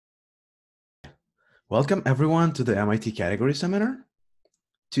Welcome everyone to the MIT Category Seminar.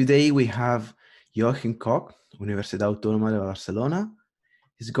 Today we have Joachim Kock, Universidad Autónoma de Barcelona.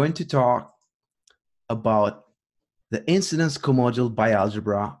 He's going to talk about the incidence comodule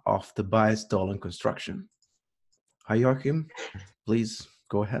bialgebra of the Baez Dolan construction. Hi Joachim, please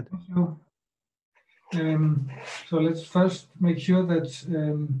go ahead. Thank you. So let's first make sure that,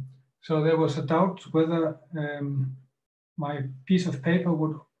 so there was a doubt whether my piece of paper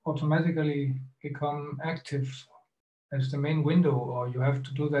would automatically become active as the main window, or you have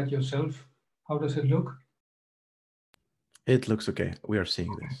to do that yourself. How does it look? It looks okay. We are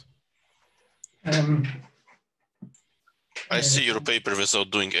seeing this. I see your paper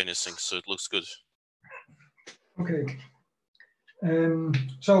without doing anything, so it looks good. Okay.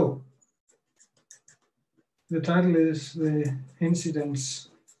 So the title is the incidence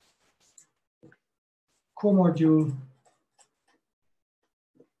comodule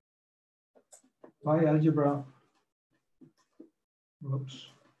bialgebra. Whoops.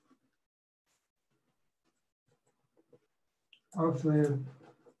 Of the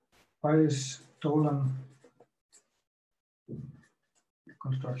Baez Dolan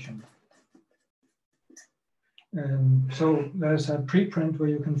construction. So there's a preprint where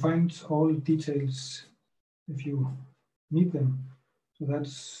you can find all details if you need them. So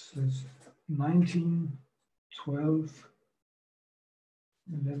that's 19, 12,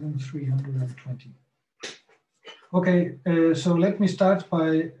 11, 320. Okay, so let me start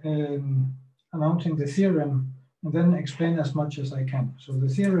by announcing the theorem and then explain as much as I can. So the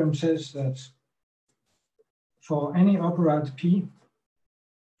theorem says that for any operad P,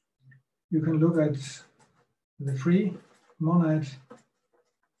 you can look at the free monad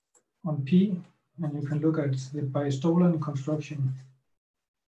on P, and you can look at the Baez Dolan construction.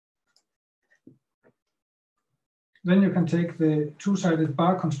 Then you can take the two-sided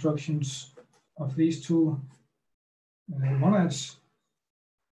bar constructions of these two monads.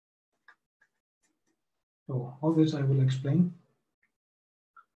 So all this I will explain.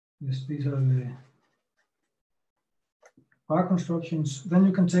 These are the bar constructions. Then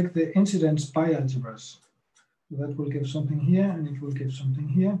you can take the incidence bialgebras. So that will give something here, and it will give something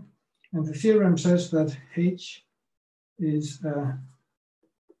here. And the theorem says that H is a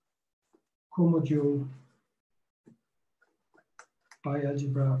comodule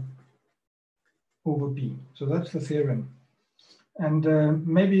bialgebra over B. So that's the theorem. And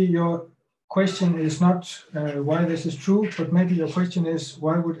maybe your question is not why this is true, but maybe your question is,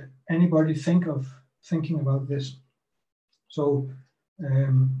 why would anybody thinking about this? So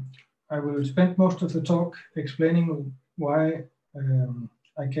I will spend most of the talk explaining why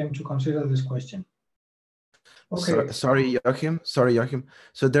I came to consider this question. Okay. Sorry, Joachim.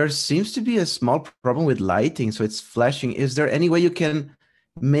 So there seems to be a small problem with lighting, so it's flashing. Is there any way you can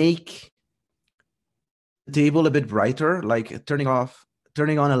make the table a bit brighter, like turning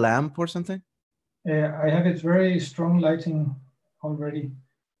on a lamp or something? I have it very strong lighting already.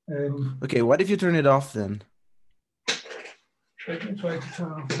 Okay, what if you turn it off then? Let me try to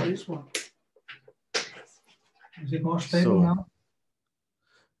turn off this one. Is it more stable now?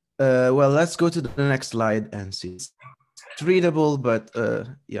 Well, let's go to the next slide and see. It's readable, but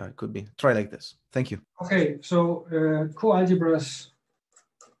yeah, it could be. Try like this. Thank you. Okay, so coalgebras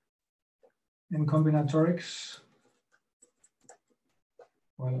in combinatorics,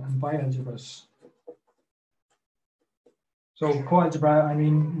 well, and bialgebras. So coalgebra, I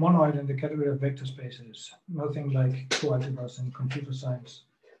mean monoid in the category of vector spaces, nothing like coalgebras in computer science.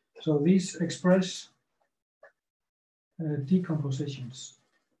 So these express decompositions.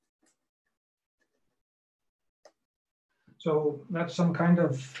 So that's some kind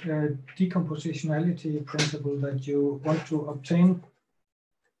of decompositionality principle that you want to obtain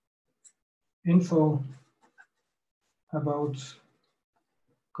info about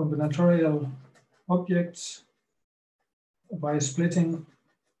combinatorial objects by splitting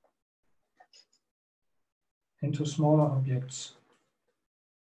into smaller objects.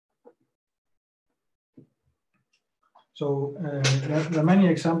 So there are many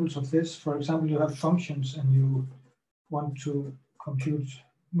examples of this. For example, you have functions and you want to compute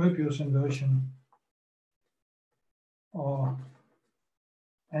Möbius inversion or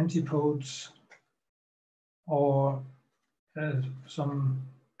antipodes or some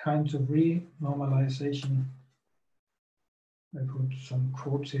kinds of renormalization. I put some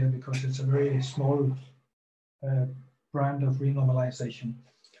quotes here because it's a very small brand of renormalization.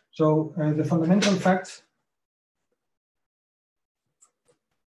 So the fundamental fact,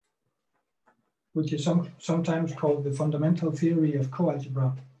 which is sometimes called the fundamental theory of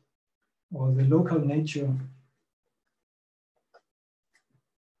coalgebra, or the local nature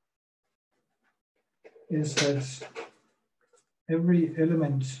is that every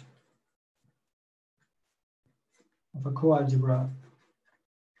element of a coalgebra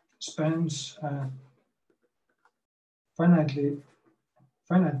spans a finite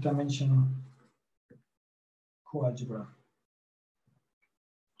dimensional coalgebra.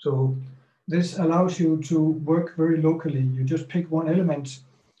 So this allows you to work very locally. You just pick one element,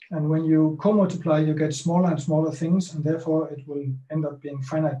 and when you co-multiply, you get smaller and smaller things, and therefore it will end up being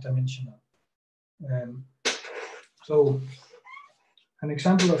finite dimensional. So an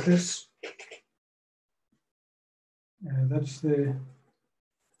example of this, that's the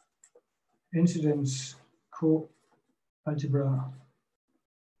incidence coalgebra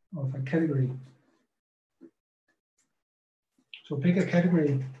of a category. So pick a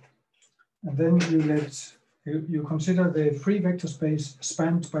category, and then you consider the free vector space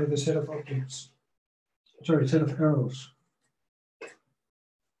spanned by the set of objects. Sorry, set of arrows.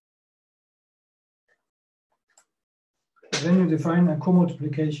 And then you define a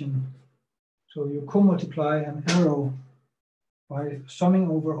co-multiplication. So you co-multiply an arrow by summing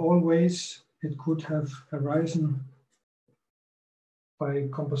over all ways it could have arisen by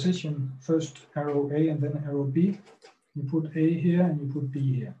composition, first arrow A and then arrow B. You put A here and you put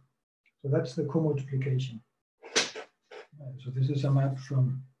B here. So that's the co-multiplication. So this is a map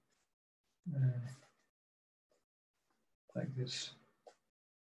from like this.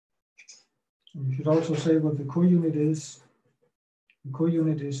 And you should also say what the co-unit is. The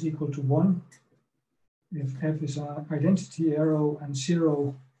co-unit is equal to 1 if F is an identity arrow and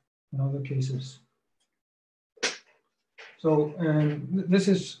 0 in other cases. So this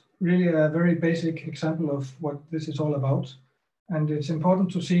is really a very basic example of what this is all about. And it's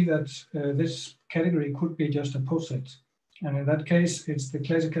important to see that this category could be just a poset. And in that case, it's the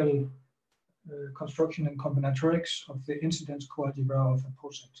classical construction in combinatorics of the incidence coalgebra of a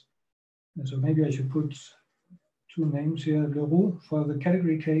poset. And so maybe I should put two names here, Leroux for the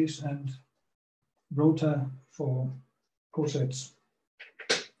category case and Rota for posets.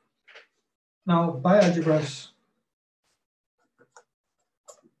 Now, bialgebras,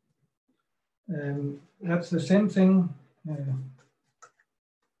 that's the same thing,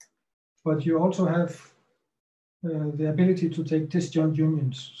 but you also have the ability to take disjoint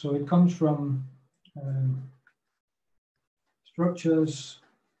unions. So it comes from structures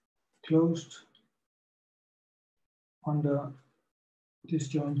closed under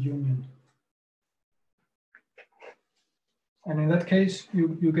disjoint union. And in that case,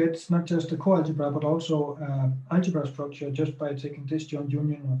 you get not just a coalgebra, but also algebra structure just by taking disjoint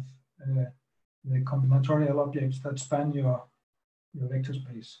union of the combinatorial objects that span your vector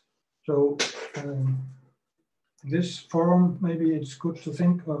space. So in this forum, maybe it's good to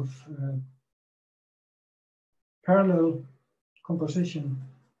think of parallel composition.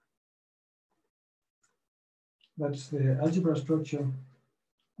 That's the algebra structure.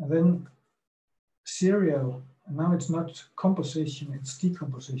 And then serial. And now it's not composition, it's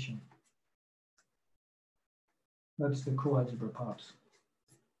decomposition. That's the coalgebra part.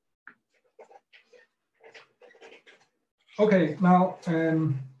 Okay, now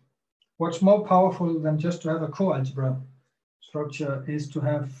what's more powerful than just to have a coalgebra structure is to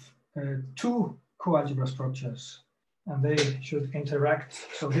have two coalgebra structures, and they should interact.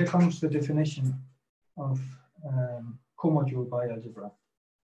 So here comes the definition of comodule bialgebra.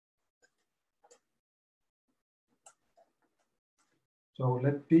 So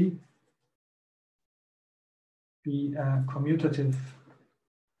let B be a commutative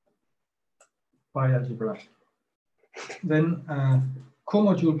bialgebra. Then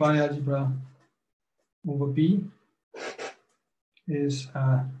comodule bialgebra over B is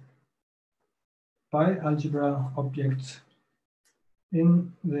a bialgebra object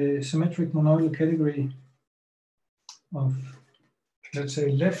in the symmetric monoidal category of, let's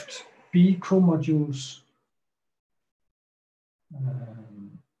say, left B comodules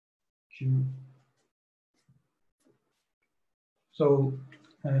Q. So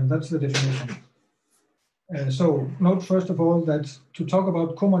that's the definition. So note first of all that to talk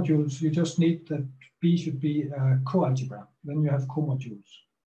about comodules, you just need that B should be a coalgebra. Then you have comodules.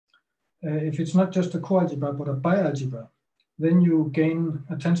 If it's not just a coalgebra but a bialgebra, then you gain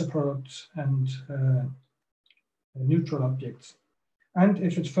a tensor product and neutral objects. And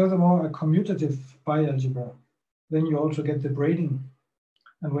if it's furthermore a commutative bialgebra, then you also get the braiding.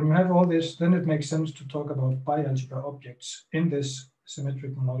 And when you have all this, then it makes sense to talk about bialgebra objects in this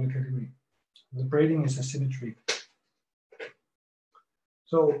symmetric monoidal category. The braiding is a symmetry.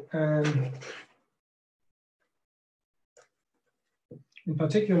 So in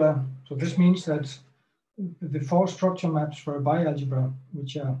particular, so this means that the four structure maps for a bialgebra,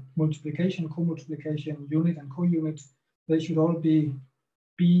 which are multiplication, co-multiplication, unit, and co-unit, they should all be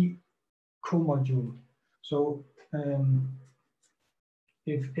B comodule. So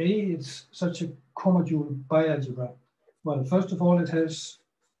if A is such a comodule bialgebra, well, first of all, it has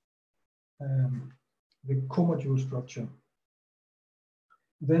the comodule structure.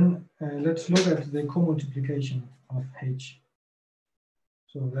 Then let's look at the co-multiplication of H.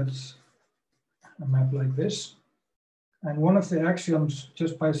 So that's a map like this. And one of the axioms,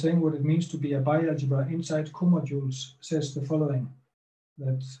 just by saying what it means to be a bialgebra inside comodules, says the following,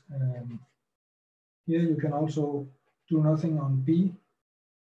 that here you can also do nothing on B,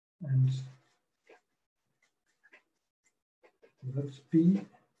 and that's B,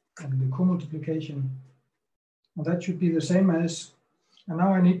 and the co-multiplication, and that should be the same as, and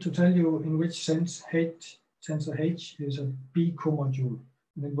now I need to tell you in which sense H, tensor H is a B comodule,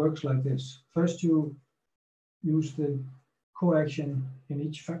 and it works like this. First you use the coaction in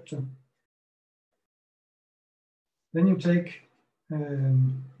each factor. Then you take,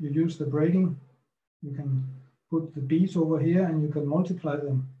 you use the braiding. You can put the B's over here and you can multiply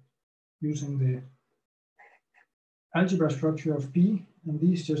them using the algebra structure of B, and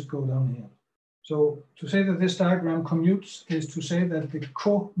these just go down here. So to say that this diagram commutes is to say that the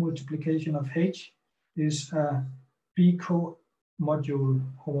co-multiplication of H is a B co-module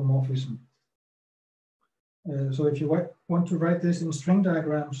homomorphism. So if you want to write this in string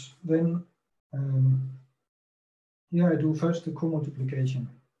diagrams, then here I do first the co-multiplication.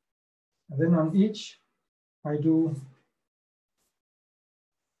 And then on each, I do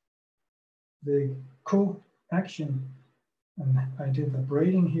the co-action, and I did the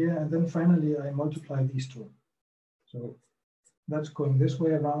braiding here, and then finally I multiply these two. So that's going this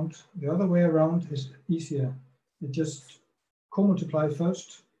way around. The other way around is easier. It just co-multiply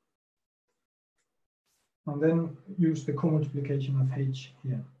first, and then use the co-multiplication of H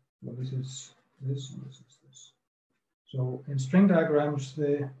here. So this is this, and this is this. So in string diagrams,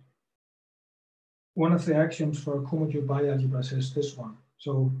 one of the axioms for a comodule bialgebra says this one.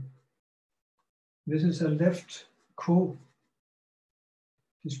 So this is a left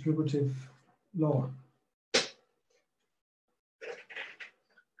co-distributive law.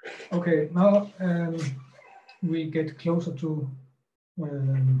 Okay, now we get closer to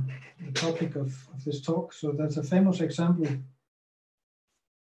the topic of this talk. So that's a famous example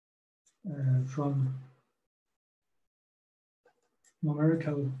from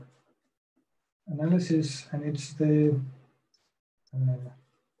numerical analysis, and it's the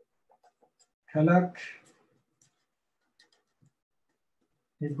Calaque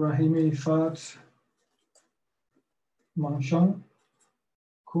Ebrahimi-Fard Manchon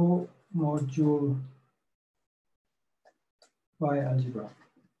comodule bialgebra.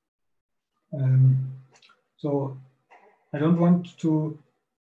 So I don't want to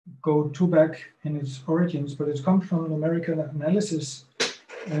go too back in its origins, but it's come from numerical analysis.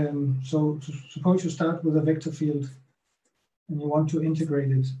 So suppose you start with a vector field and you want to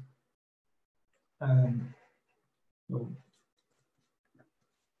integrate it.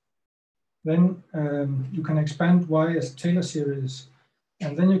 Then you can expand y as Taylor series,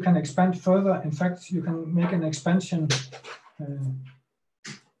 and then you can expand further. In fact, you can make an expansion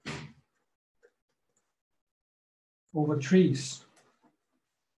over trees.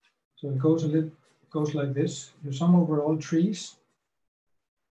 So it goes like this. You sum over all trees,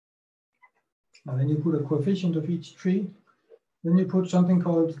 and then you put a coefficient of each tree. Then you put something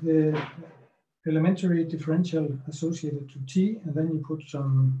called the elementary differential associated to t, and then you put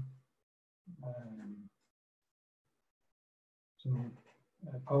some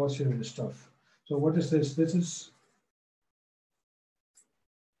power series stuff. So what is this? This is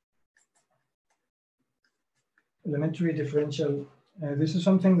elementary differential. This is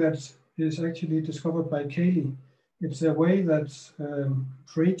something that is actually discovered by Calaque. It's a way that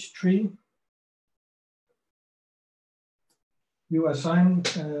for each tree you assign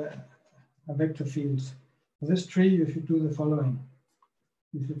a vector field. For this tree, you should do the following.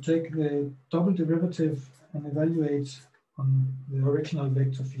 You should take the double derivative and evaluate on the original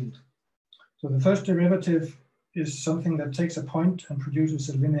vector field. So the first derivative is something that takes a point and produces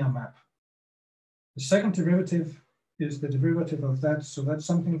a linear map. The second derivative is the derivative of that. So that's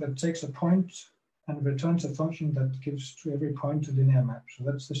something that takes a point and returns a function that gives to every point a linear map. So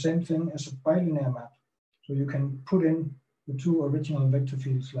that's the same thing as a bilinear map. So you can put in the two original vector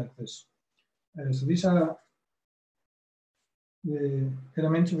fields like this. So these are the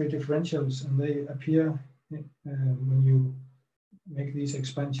elementary differentials, and they appear when you make these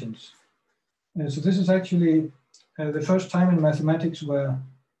expansions. So this is actually the first time in mathematics where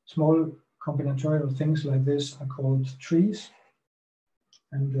small combinatorial things like this are called trees.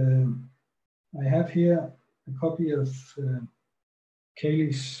 And I have here a copy of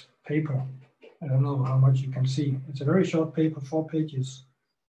Cayley's paper. I don't know how much you can see. It's a very short paper, 4 pages,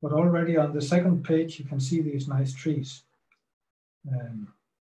 but already on the second page you can see these nice trees.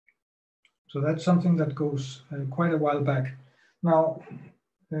 So that's something that goes quite a while back. Now,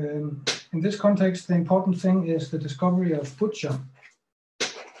 in this context, the important thing is the discovery of Butcher,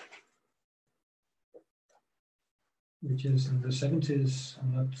 which is in the 70s.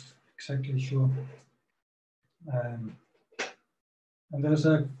 I'm not exactly sure. And there's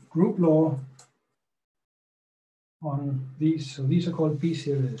a group law on these. So these are called B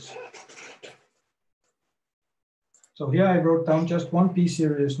series. So here I wrote down just one B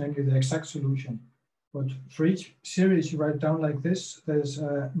series, namely the exact solution. But for each series you write down like this, there's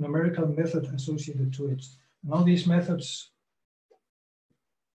a numerical method associated to it. And all these methods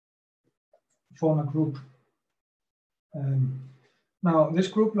form a group. Now, this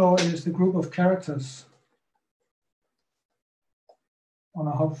group law is the group of characters on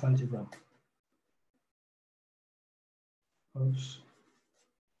a Hauptalgebra. Oops.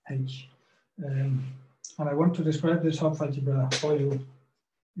 H. And I want to describe this Hauptalgebra for you.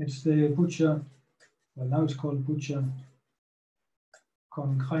 It's the Butcher, well, now it's called Butcher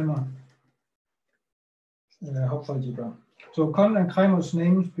Kohn-Kreimer Hauptalgebra. So Kohn and Kreimer's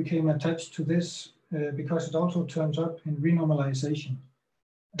names became attached to this because it also turns up in renormalization.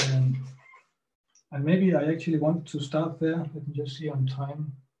 And maybe I actually want to start there. Let me just see on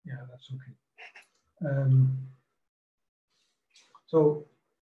time. Yeah, that's okay. So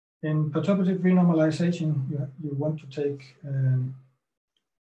in perturbative renormalization, you want to take,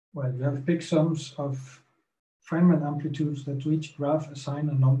 well, you have big sums of Feynman amplitudes that to each graph assign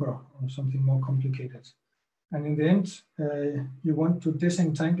a number or something more complicated. And in the end, you want to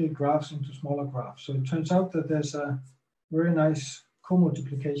disentangle graphs into smaller graphs. So it turns out that there's a very nice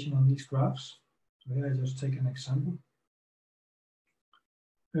co-multiplication on these graphs. So here I just take an example.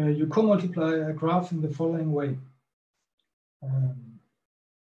 You co-multiply a graph in the following way.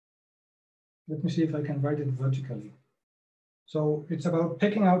 Let me see if I can write it vertically. So it's about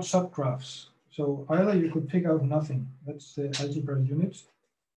picking out subgraphs. So either you could pick out nothing, that's the algebra unit.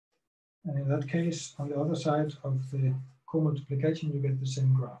 And in that case, on the other side of the co-multiplication, you get the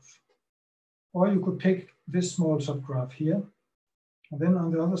same graph. Or you could pick this small subgraph here. And then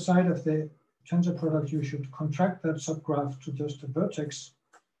on the other side of the tensor product, you should contract that subgraph to just a vertex,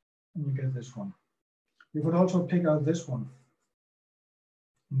 and you get this one. You could also pick out this one,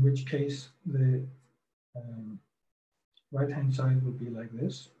 in which case the right-hand side would be like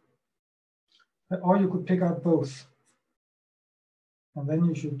this. Or you could pick out both. And then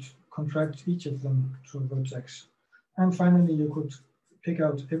you should contract each of them to a vertex. And finally, you could pick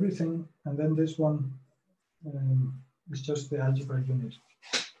out everything, and then this one is just the algebra unit.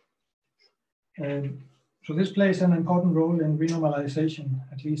 So this plays an important role in renormalization,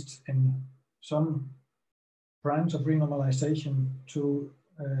 at least in some branch of renormalization, to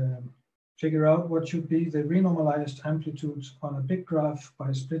figure out what should be the renormalized amplitude on a big graph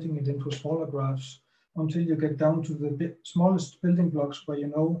by splitting it into smaller graphs until you get down to the smallest building blocks where you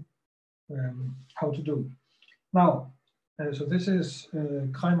know how to do. Now, so this is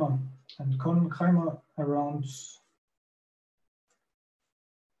Kreimer and Kohn-Kreimer around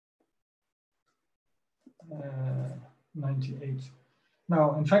 98.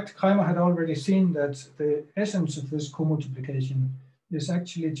 Now, in fact, Kreimer had already seen that the essence of this co-multiplication is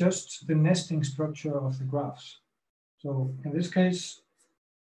actually just the nesting structure of the graphs. So in this case,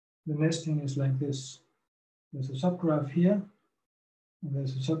 the nesting is like this. There's a subgraph here, and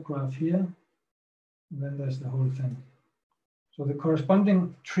there's a subgraph here, and then there's the whole thing. So the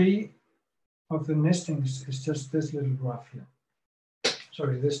corresponding tree of the nestings is just this little graph here.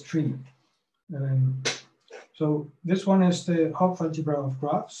 Sorry, this tree. So this one is the Hauptalgebra of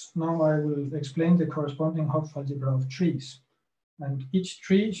graphs. Now I will explain the corresponding Hauptalgebra of trees. And each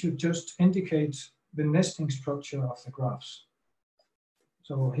tree should just indicate the nesting structure of the graphs.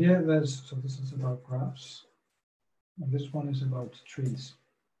 So here there's, so this is about graphs. And this one is about trees.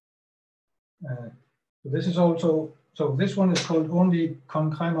 So this is also, so this one is called only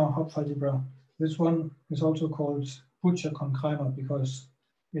Kohn-Kreimer Hauptalgebra. This one is also called Butcher Kohn-Kreimer because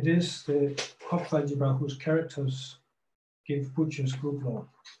it is the Hauptalgebra whose characters give Butcher's group law.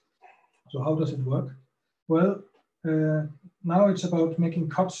 So how does it work? Well, now it's about making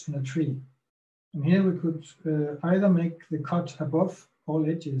cuts in a tree. And here we could either make the cut above all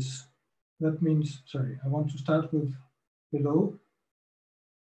edges. That means, sorry, I want to start with below.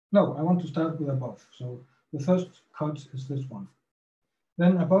 No, I want to start with above. So the first cut is this one.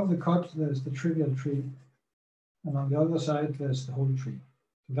 Then above the cut, there's the trivial tree. And on the other side, there's the whole tree.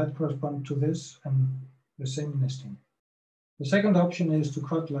 So that corresponds to this and the same nesting. The second option is to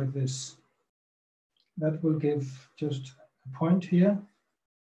cut like this. That will give just a point here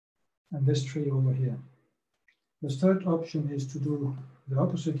and this tree over here. The third option is to do the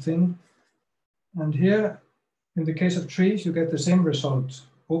opposite thing. And here, in the case of trees, you get the same result.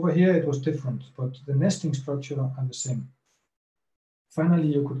 Over here, it was different, but the nesting structure are the same. Finally,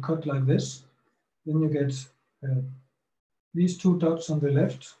 you could cut like this. Then you get these two dots on the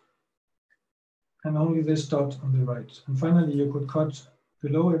left and only this dot on the right. And finally, you could cut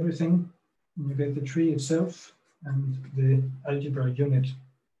below everything and you get the tree itself and the algebra unit.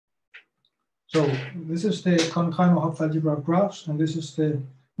 So this is the Kohn-Kreimer-Hopf algebra of graphs, and this is the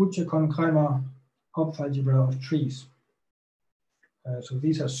Bucher-Kohn-Kreimer-Hopf algebra of trees. So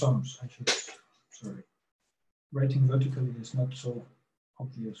these are sums, I should, sorry. Writing vertically is not so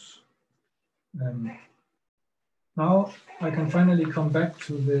obvious. Now I can finally come back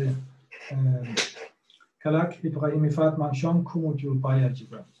to the Calaque Ebrahimi-Fard Manchon comodule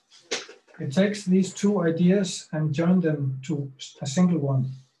bialgebra. It takes these two ideas and join them to a single one.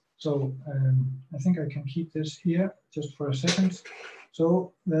 So I think I can keep this here just for a second.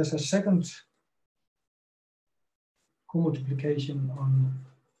 So there's a second co-multiplication on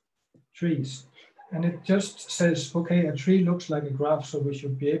trees. And it just says, okay, a tree looks like a graph, so we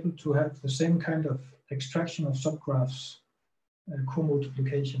should be able to have the same kind of extraction of subgraphs,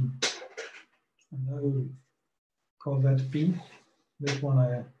 co-multiplication. And I will call that B. This one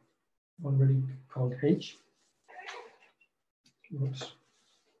I already called H. Oops.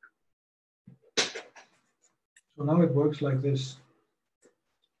 So now it works like this.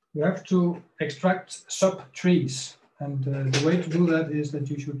 You have to extract sub-trees. And the way to do that is that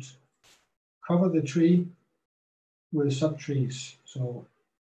you should cover the tree with sub-trees. So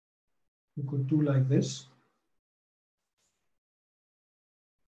you could do like this.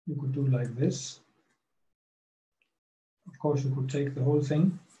 You could do like this. Of course, you could take the whole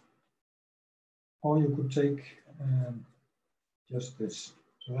thing. Or you could take just this.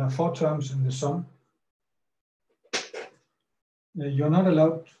 So there are 4 terms in the sum. You're not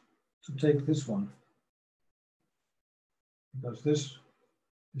allowed to take this one, because this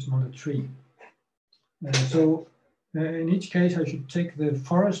is not a tree. So in each case, I should take the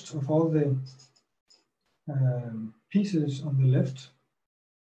forest of all the pieces on the left.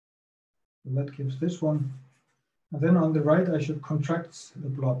 So that gives this one. And then on the right, I should contract the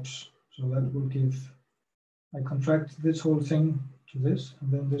blobs. So that will give, I contract this whole thing to this, and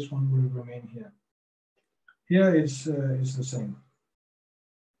then this one will remain here. Here it's the same.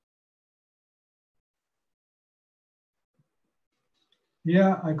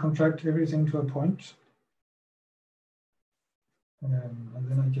 Here I contract everything to a point. And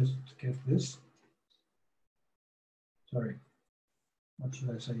then I just get this. Sorry, what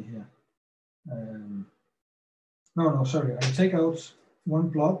should I say here? No, sorry. I take out one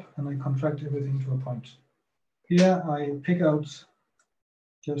blob and I contract everything to a point. Here I pick out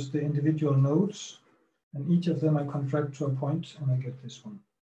just the individual nodes, and each of them I contract to a point, and I get this one.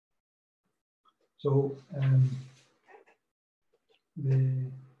 So the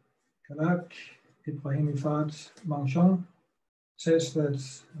Calaque Ebrahimi-Fard Manchon says that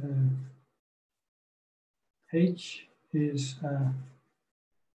H is a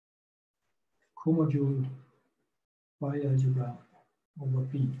comodule bialgebra over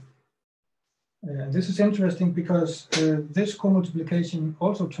B. This is interesting because this co-multiplication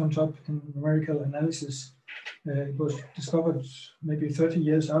also turns up in numerical analysis. It was discovered maybe 30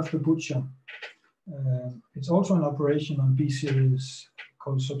 years after Bucher. It's also an operation on B series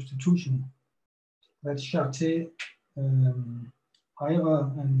called substitution. That's Calaque,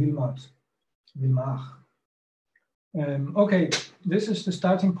 Eyre, and Vilmar. Okay, this is the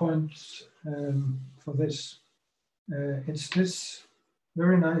starting point for this. It's this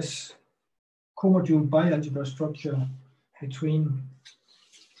very nice comodule bialgebra structure between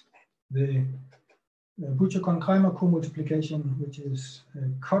the Bucher-Kohn-Kreimer co-multiplication, which is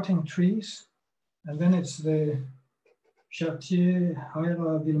cutting trees, and then it's the Calaque,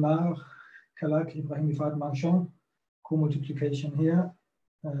 Eyre, Vilmar, Calaque Ebrahimi-Fard Manchon co-multiplication here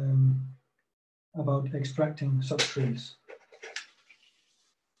about extracting subtrees.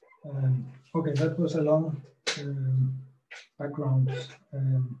 Okay, that was a long background.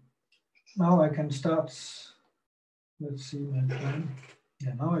 Now I can start. Let's see my plan.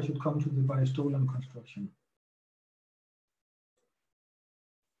 Yeah, now I should come to the Baez Dolan construction.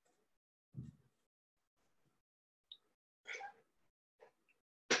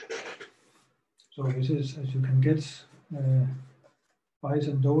 So this is, as you can get, Baez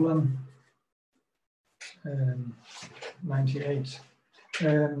and Dolan, 98.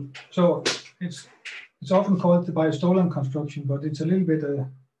 So it's often called the Baez Dolan construction, but it's a little bit,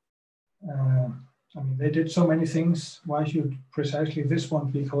 I mean, they did so many things. Why should precisely this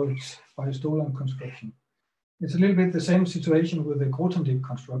one be called Baez Dolan construction? It's a little bit the same situation with the Grothendieck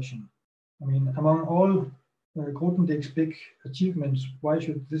construction. I mean, among all Grothendieck's big achievements, why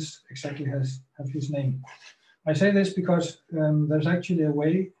should this exactly have his name? I say this because there's actually a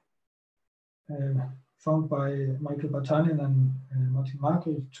way found by Michael Batanin and Martin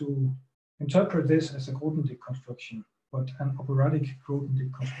Markel to interpret this as a Grothendieck construction, but an operatic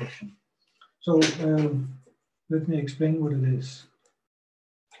Grothendieck construction. So let me explain what it is.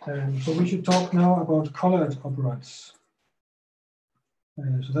 So we should talk now about colored operads.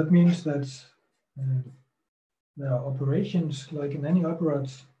 So that means that there are operations like in any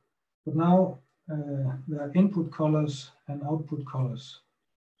operad, but now there are input colors and output colors.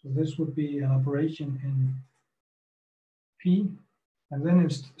 So this would be an operation in P, and then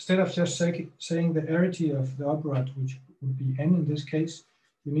instead of just saying the arity of the operad, which would be N in this case,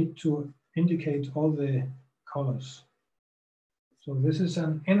 you need to indicate all the colors. So this is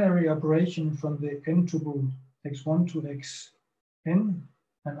an n-array operation from the n tuple x1 to xn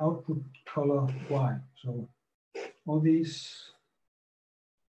and output color y. So all these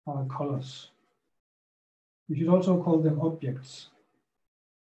are colors. You should also call them objects.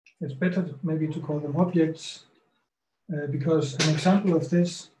 It's better maybe to call them objects because an example of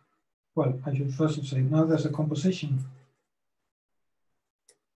this, well, I should first say now there's a composition.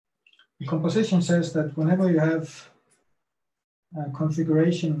 The composition says that whenever you have a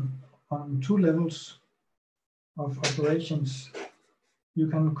configuration on two levels of operations, you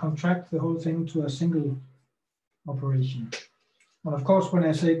can contract the whole thing to a single operation. And of course, when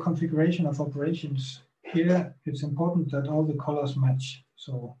I say configuration of operations, here it's important that all the colors match.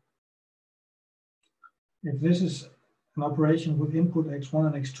 So if this is an operation with input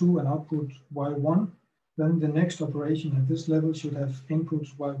x1 and x2 and output y1, then the next operation at this level should have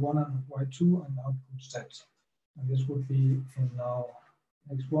inputs y1 and y2 and output z. And this would be in now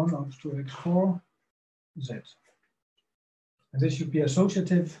x1 up to x4, z. And this should be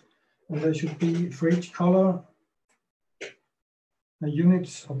associative, and there should be for each color a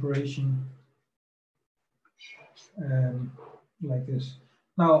unit operation like this.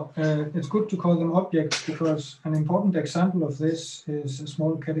 Now, it's good to call them objects because an important example of this is a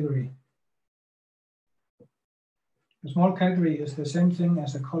small category. A small category is the same thing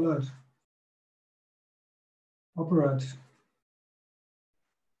as a colored operad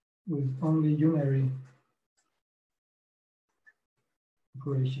with only unary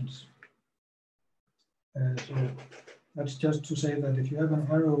operations. So that's just to say that if you have an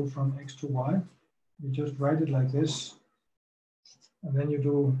arrow from x to y, you just write it like this, and then you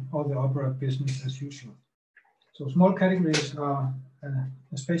do all the operad business as usual. So small categories are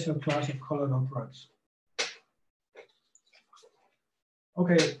a special class of colored operads.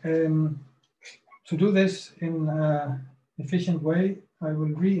 Okay, to do this in an efficient way, I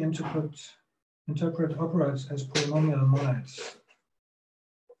will interpret operads as polynomial monads.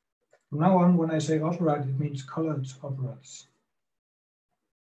 From now on, when I say operad, it means colored operads.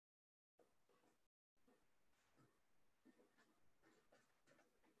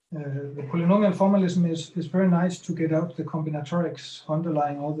 The polynomial formalism is very nice to get out the combinatorics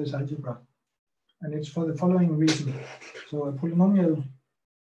underlying all this algebra. And it's for the following reason. So a polynomial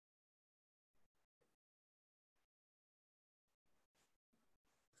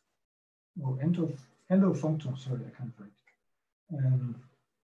endofunctor, sorry, I can't write.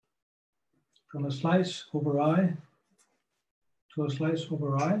 From a slice over I to a slice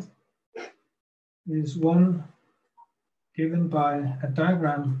over I is one given by a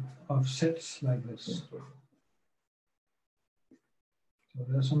diagram of sets like this. So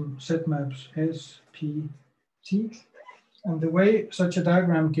there are some set maps S, P, T. And the way such a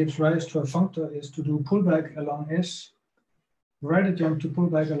diagram gives rise to a functor is to do pullback along S, right adjoint to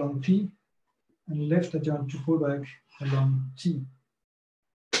pullback along P, and left adjoint to pullback along T.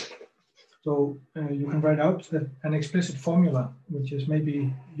 So you can write out an explicit formula, which is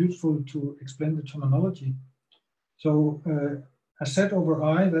maybe useful to explain the terminology. So a set over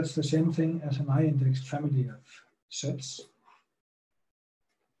I, that's the same thing as an I-indexed family of sets.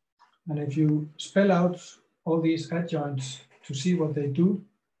 And if you spell out all these adjoints to see what they do,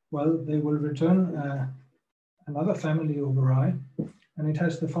 well, they will return another family over I, and it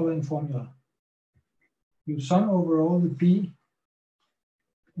has the following formula. You sum over all the B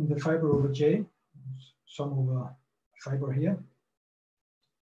in the fiber over J, sum over fiber here.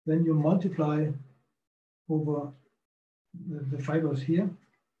 Then you multiply over the fibers here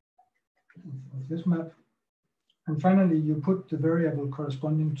of this map. And finally, you put the variable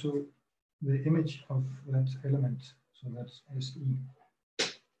corresponding to the image of that element. So that's SE.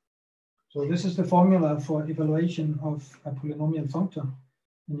 So this is the formula for evaluation of a polynomial functor.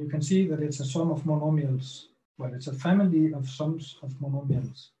 And you can see that it's a sum of monomials. Well, it's a family of sums of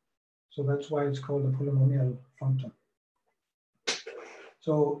monomials. So that's why it's called a polynomial functor.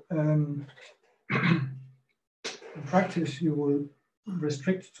 So in practice, you will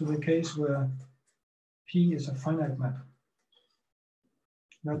restrict to the case where P is a finite map.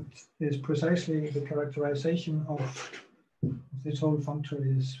 That is precisely the characterization of this whole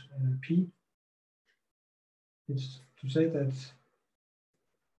functor is P. It's to say that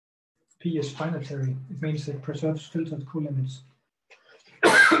P is finitary. It means it preserves filtered colimits.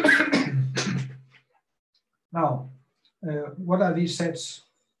 Now, what are these sets,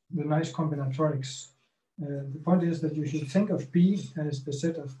 the nice combinatorics? The point is that you should think of P as the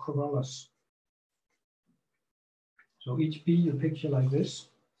set of corollars. So each P you picture like this.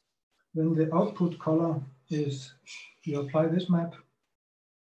 Then the output color is, you apply this map.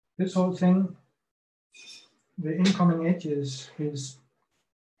 This whole thing, the incoming edges is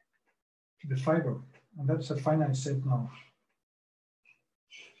the fiber, and that's a finite set now.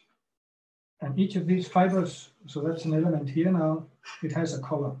 And each of these fibers, so that's an element here now, it has a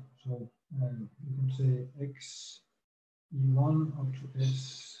color. So you can say X, E1 up to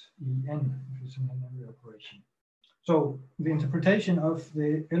SEN, if it's an memory operation. So the interpretation of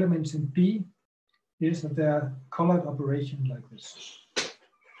the elements in P is that they're colored operations like this.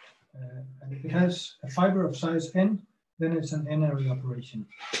 And if it has a fiber of size n, then it's an n-ary operation.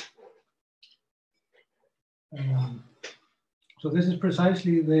 So this is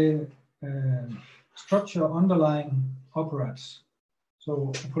precisely the structure underlying operads.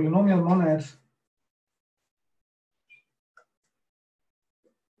 So a polynomial monad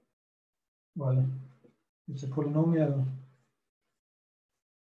well, it's a polynomial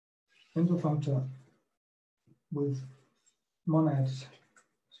endofunctor with monads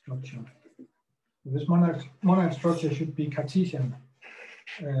structure. This monad structure should be Cartesian.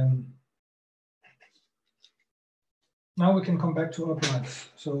 Now we can come back to operads.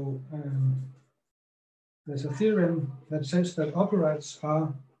 So there's a theorem that says that operads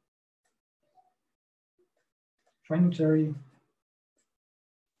are finitary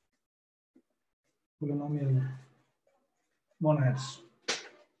polynomial monads.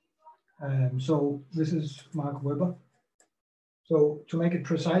 So this is Mark Weber. So to make it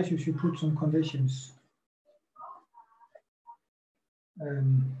precise, you should put some conditions.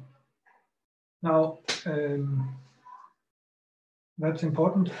 Now, that's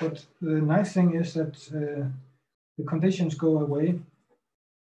important, but the nice thing is that the conditions go away.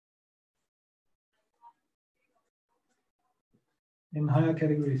 In higher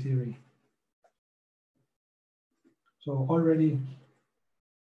category theory. So already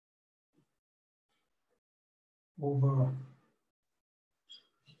over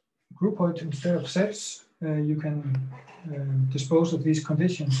groupoids instead of sets, you can dispose of these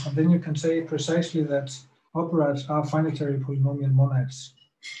conditions, and then you can say precisely that operads are finitary polynomial monads.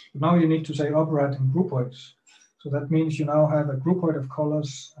 But now you need to say operad in groupoids. So that means you now have a groupoid of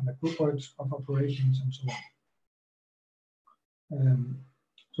colors and a groupoid of operations and so on.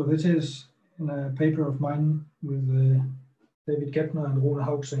 So this is in a paper of mine with David Gebner and Rune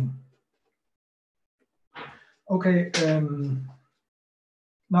Haugsing. Okay,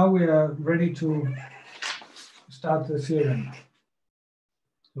 now we are ready to start the theorem.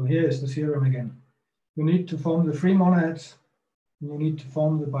 So here is the theorem again. You need to form the free monads, and you need to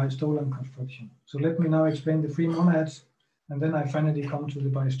form the Baez Dolan construction. So let me now explain the free monads, and then I finally come to the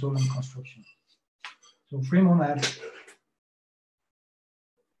Baez Dolan construction. So free monads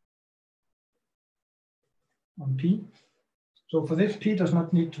on P. So for this, P does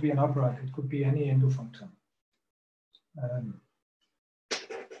not need to be an operad. It could be any endofunctor.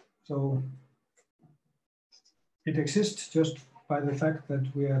 So it exists just by the fact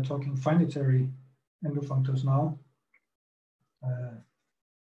that we are talking finitary endofunctors now.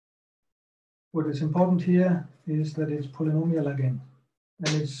 What is important here is that it's polynomial again,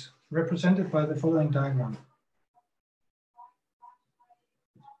 and it's represented by the following diagram.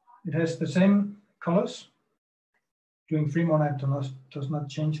 It has the same colors. Doing free monad does not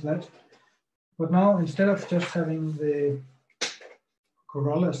change that. But now, instead of just having the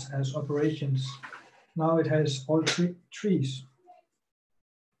corollars as operations, now it has all trees.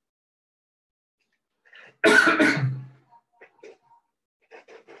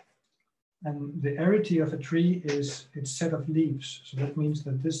 And the arity of a tree is its set of leaves. So that means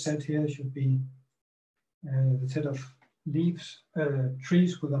that this set here should be the set of leaves,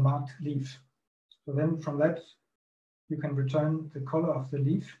 trees with a marked leaf. So then from that, you can return the color of the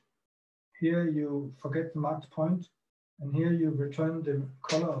leaf. Here you forget the marked point, and here you return the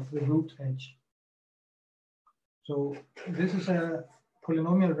color of the root edge. So this is a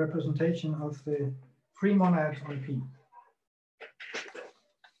polynomial representation of the free monad on P.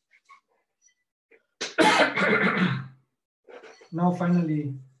 Now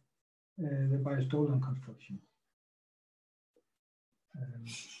finally, the Baez Dolan construction.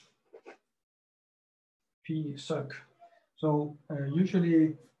 P circ. So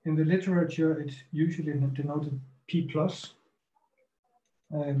usually in the literature, it's usually denoted P plus.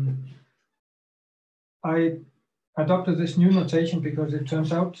 I adopted this new notation because it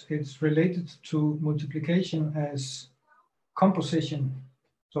turns out it's related to multiplication as composition.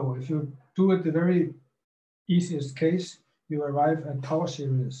 So if you do it the very easiest case, you arrive at power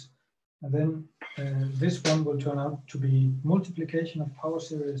series. And then this one will turn out to be multiplication of power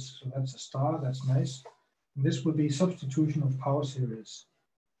series. So that's a star, that's nice. And this will be substitution of power series.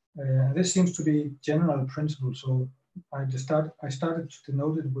 This seems to be general principle. So I started to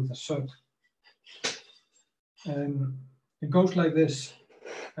denote it with a circ. It goes like this.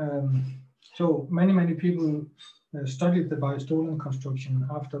 So many people studied the Baez Dolan construction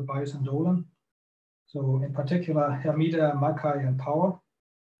after Baez and Dolan. So in particular, Hermida, Mackay, and Power,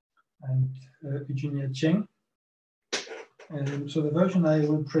 and Eugenia Cheng. So the version I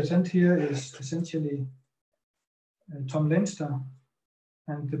will present here is essentially Tom Leinster,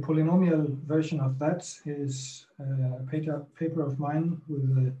 and the polynomial version of that is a paper of mine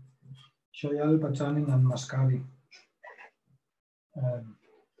with Shayal, Batanin, and Mascali.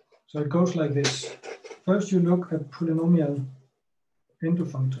 So it goes like this. First, you look at polynomial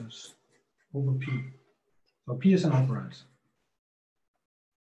endofunctors over P. So P is an operad.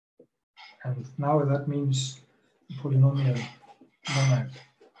 And now that means polynomial monad.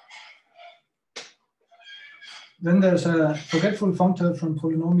 Then there's a forgetful functor from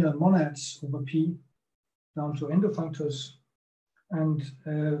polynomial monads over P down to endofunctors. And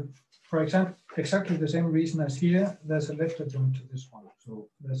for example, exactly the same reason as here, there's a left adjoint to this one. So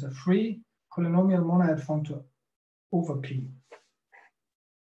there's a free polynomial monad functor over P.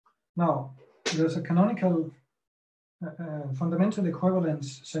 Now, there's a canonical fundamental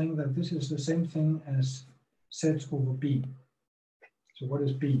equivalence saying that this is the same thing as Z over B. So what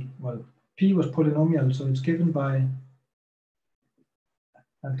is B? Well, P was polynomial, so it's given by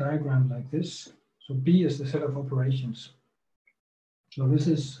a diagram like this. So B is the set of operations. So this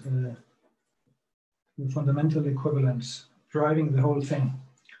is the fundamental equivalence driving the whole thing.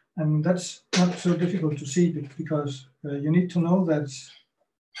 And that's not so difficult to see because you need to know that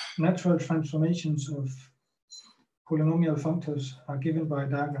natural transformations of polynomial functors are given by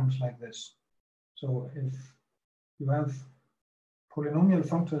diagrams like this. So if you have polynomial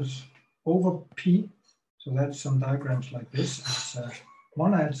functors over P, so that's some diagrams like this, as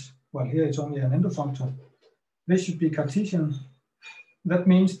monads, well here it's only an endofunctor, this should be Cartesian. That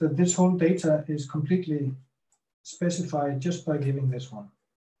means that this whole data is completely specified just by giving this one.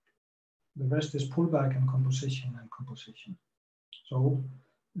 The rest is pullback and composition and composition. So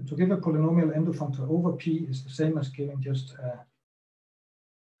to give a polynomial endofunctor over P is the same as giving just a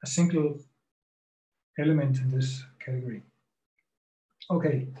single element in this category.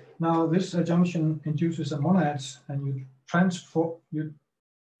 Okay, now this adjunction induces a monads, and you transfer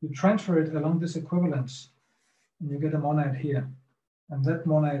it along this equivalence, and you get a monad here. And that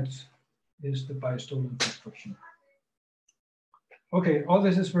monad is the Baez Dolan construction. Okay, all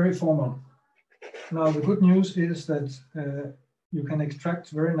this is very formal. Now the good news is that you can extract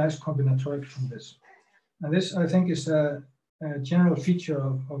very nice combinatorics from this. And this, I think, is a general feature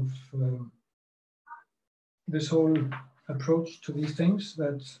of this whole approach to these things,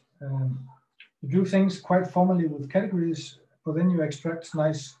 that you do things quite formally with categories, but then you extract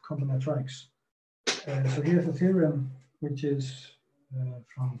nice combinatorics. So here's a theorem which is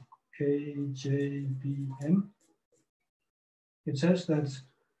from KJBN. It says that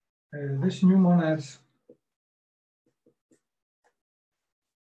this new monad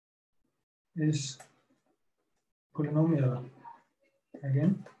is polynomial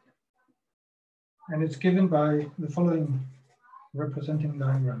again, and it's given by the following representing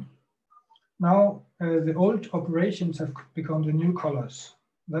diagram. Now the old operations have become the new colors.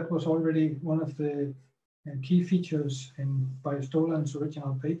 That was already one of the key features in Baez Dolan's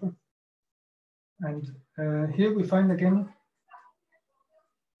original paper. And here we find again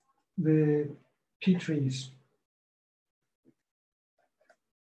the P trees.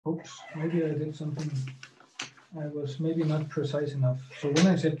 Oops, maybe I did something I was maybe not precise enough. So when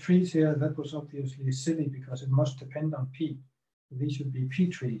I said trees here, that was obviously silly because it must depend on P. These should be P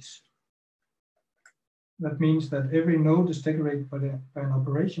trees. That means that every node is decorated by an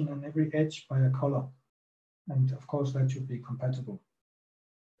operation and every edge by a color. And of course, that should be compatible.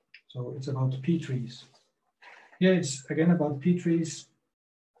 So it's about P trees. Here it's again about P trees.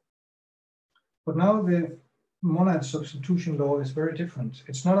 But now the monad substitution law is very different.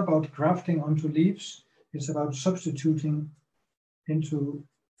 It's not about grafting onto leaves. It's about substituting into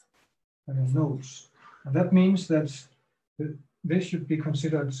nodes. And that means that this should be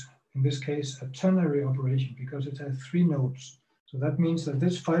considered, in this case, a ternary operation because it has 3 nodes. So that means that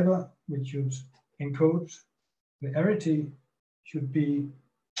this fiber, which should encode the arity, should be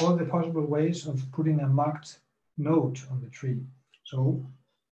all the possible ways of putting a marked node on the tree. So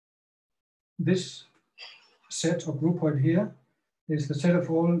this set or groupoid here is the set of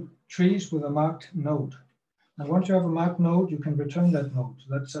all trees with a marked node. And once you have a marked node, you can return that node.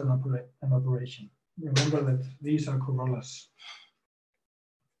 That's an operation. Remember that these are corollas.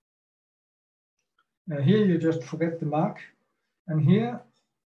 Here you just forget the mark. And here,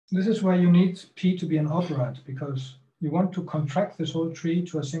 this is where you need P to be an operad because you want to contract this whole tree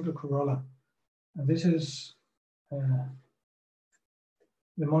to a single corolla. And this is the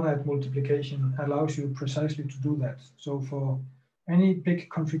monad multiplication allows you precisely to do that. So for any big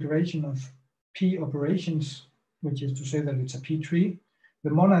configuration of P operations, which is to say that it's a P tree, the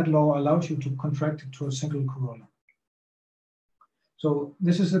monad law allows you to contract it to a single corolla. So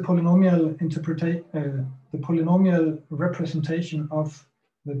this is the polynomial the polynomial representation of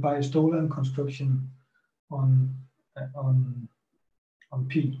the Baez Dolan construction on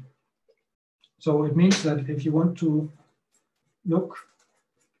P. So it means that if you want to look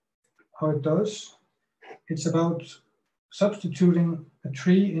how it does, it's about substituting a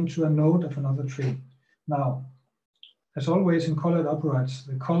tree into a node of another tree. Now, as always in colored operads,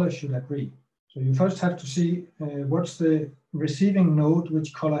 the color should agree. So you first have to see what's the receiving node,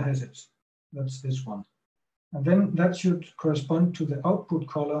 which color has it. That's this one. And then that should correspond to the output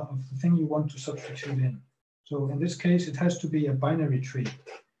color of the thing you want to substitute in. So in this case, it has to be a binary tree.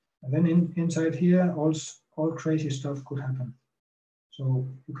 And then inside here, all crazy stuff could happen. So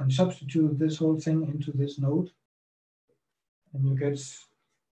you can substitute this whole thing into this node. And you get,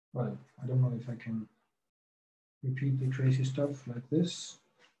 well, I don't know if I can repeat the crazy stuff like this.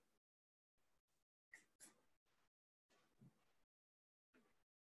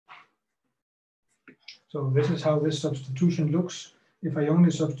 So this is how this substitution looks if I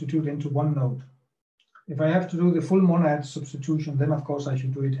only substitute into one node. If I have to do the full monad substitution, then of course I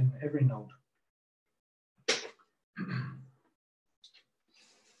should do it in every node.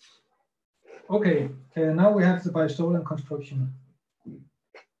 Okay, now we have the Baez Dolan construction.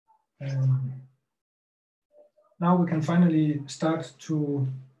 Now we can finally start to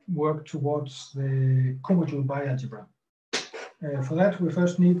work towards the comodule bialgebra. For that, we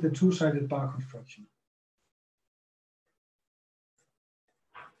first need the two-sided bar construction.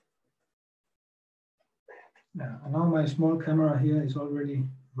 Yeah, and now my small camera here is already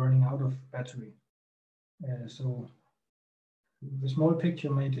running out of battery. So the small picture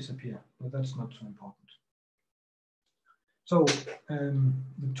may disappear, but that's not so important. So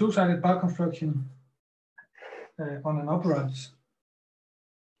the two-sided bar construction on an operad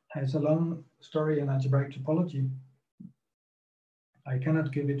has a long story in algebraic topology. I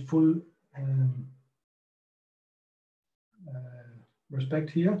cannot give it full respect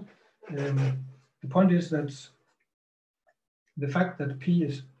here. The point is that the fact that P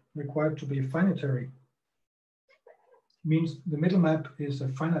is required to be finitary means the middle map is a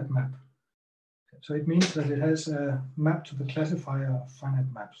finite map. So it means that it has a map to the classifier of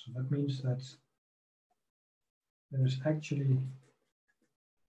finite maps. So that means that there is actually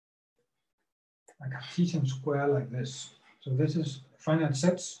a Cartesian square like this. So this is finite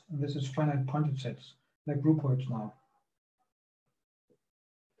sets, and this is finite pointed sets, like groupoids now.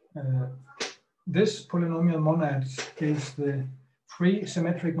 This polynomial monad is the free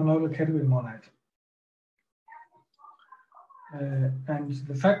symmetric monodal category monad. And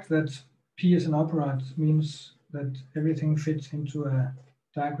the fact that P is an operad means that everything fits into a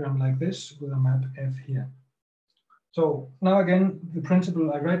diagram like this with a map F here. So now again, the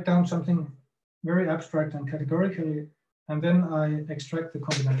principle, I write down something very abstract and categorically, and then I extract the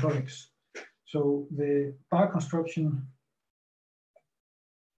combinatorics. So the bar construction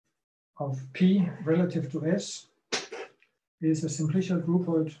of P relative to S is a simplicial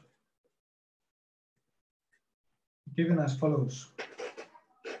groupoid given as follows.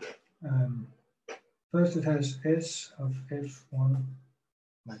 First it has S of F1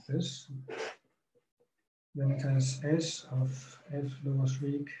 like this. Then it has S of F lower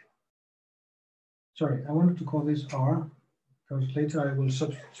streak. Sorry, I wanted to call this R, because later I will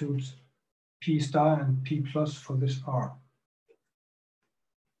substitute P star and P plus for this R.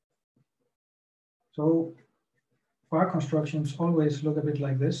 So bar constructions always look a bit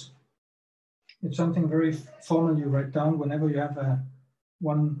like this. It's something very formal you write down whenever you have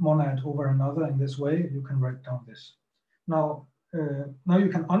one monad over another in this way, you can write down this. Now you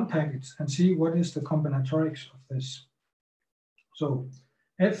can unpack it and see what is the combinatorics of this. So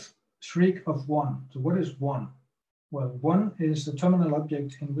F shriek of 1. So what is 1? Well, 1 is the terminal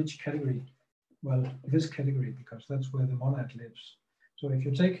object in which category? Well, this category, because that's where the monad lives. So if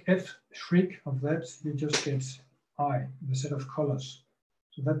you take F shriek of that, you just get I, the set of colors.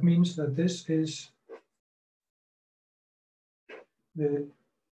 So that means that this is the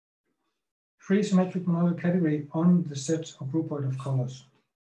free symmetric monadic category on the set of groupoid of colors.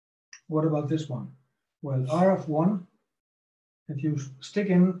 What about this one? Well, R of 1, if you stick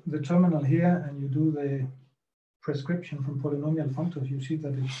in the terminal here and you do the prescription from polynomial functors, you see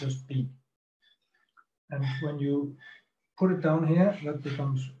that it's just B. And when you put it down here, that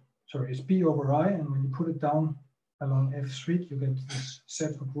becomes, sorry, it's B over I, and when you put it down along F street, you get this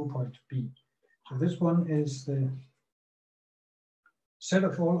set of groupoid B. So this one is the set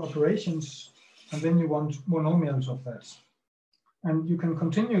of all operations, and then you want monomials of that. And you can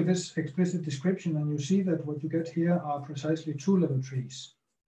continue this explicit description, and you see that what you get here are precisely two-level trees.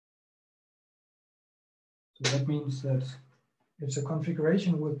 So that means that it's a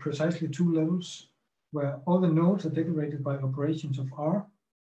configuration with precisely two levels, where all the nodes are decorated by operations of R.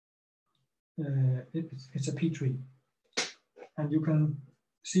 It's a P tree. And you can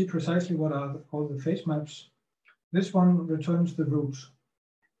see precisely what are all the phase maps. This one returns the roots.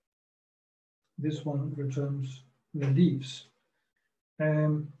 This one returns the leaves.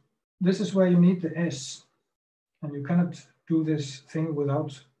 This is where you need the S, and you cannot do this thing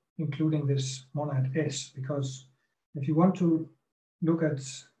without including this monad S, because if you want to look at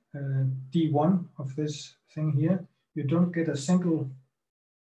D1 of this thing here, you don't get a single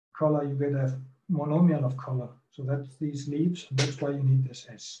color, you get a monomial of color. So that's these leaves, and that's why you need this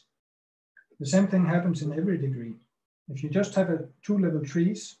S. The same thing happens in every degree. If you just have a two-level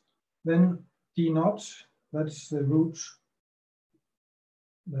trees, then D0, that's the root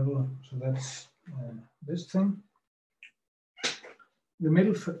level, so that's this thing. The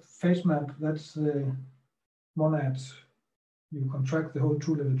middle phase map, that's the monads. You contract the whole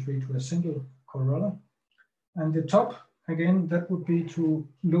two-level tree to a single corolla. And the top, again, that would be to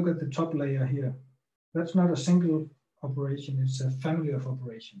look at the top layer here. That's not a single operation, it's a family of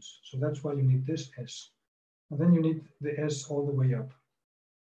operations. So that's why you need this S. And then you need the S all the way up.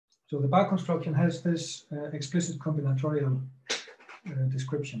 So the bar construction has this explicit combinatorial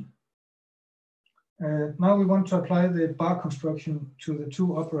description. Now we want to apply the bar construction to the two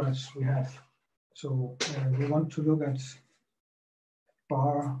operads we have. So we want to look at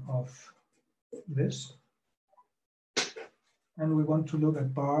bar of this, and we want to look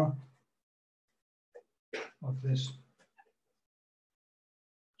at bar of this.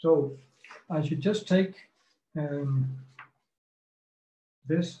 So I should just take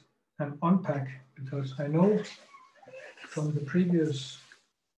this and unpack, because I know from the previous,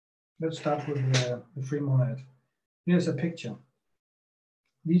 let's start with the free monad. Here's a picture.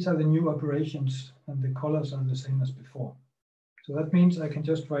 These are the new operations, and the colors are the same as before. So that means I can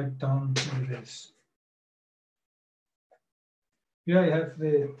just write down this. Here I have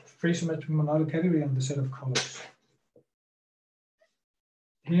the free symmetric monadic category and the set of colors.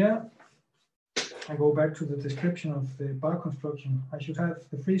 Here I go back to the description of the bar construction. I should have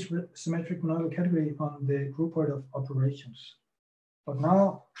the free symmetric monadic category on the groupoid of operations. But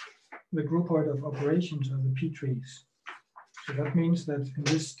now the groupoid of operations are the P trees. So that means that in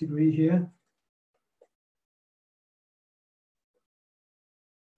this degree here,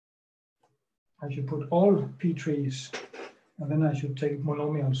 I should put all P trees, and then I should take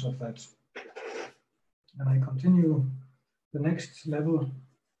monomials of that. And I continue the next level.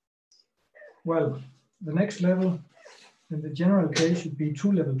 Well, the next level in the general case should be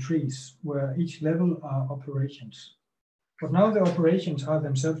two-level trees, where each level are operations. But now the operations are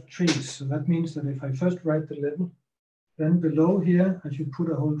themselves trees. So that means that if I first write the level, then below here, I should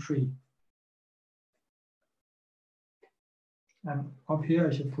put a whole tree. And up here,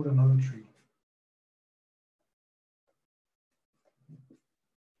 I should put another tree.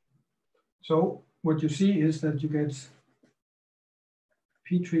 So what you see is that you get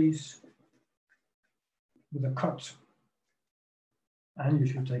P trees with a cut, and you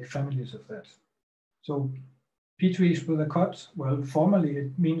should take families of that. So P trees with a cut, well, formally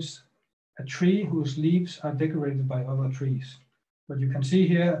it means a tree whose leaves are decorated by other trees. But you can see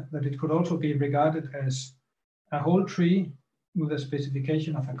here that it could also be regarded as a whole tree with a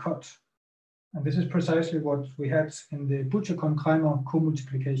specification of a cut. And this is precisely what we had in the Butcher-Kohn-Kreimer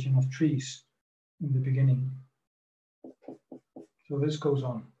co-multiplication of trees in the beginning. So this goes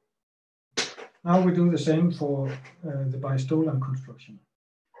on. Now we do the same for the Baez Dolan construction.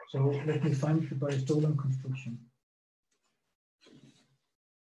 So let me find the Baez Dolan construction.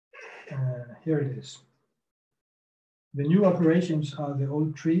 Here it is. The new operations are the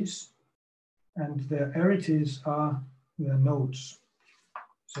old trees, and their arities are the nodes.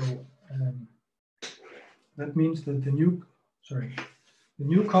 So that means that the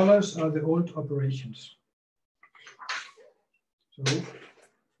new colors are the old operations. So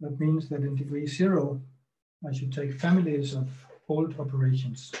that means that in degree 0, I should take families of old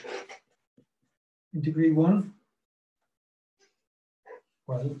operations. In degree 1,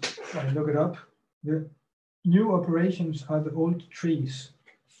 well, I look it up. The new operations are the old trees.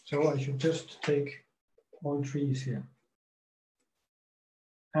 So I should just take all trees here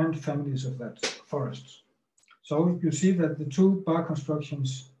and families of that, forests. So you see that the two bar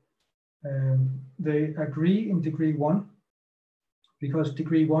constructions, they agree in degree 1, because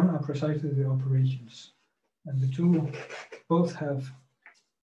degree 1 are precisely the operations. And the two both have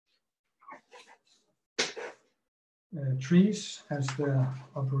trees as their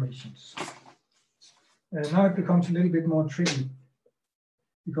operations. Now it becomes a little bit more tricky,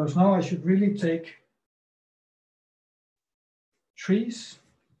 because now I should really take trees,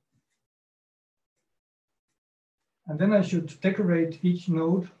 and then I should decorate each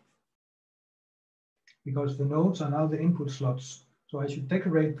node, because the nodes are now the input slots. So I should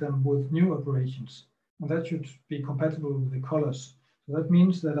decorate them with new operations, and that should be compatible with the colors. So that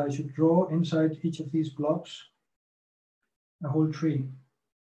means that I should draw inside each of these blobs a whole tree.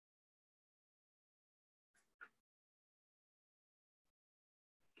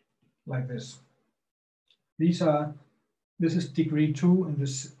 Like this. This is degree 2 in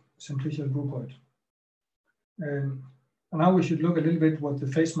this simplicial groupoid. And now we should look a little bit what the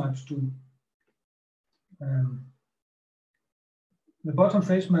face maps do. The bottom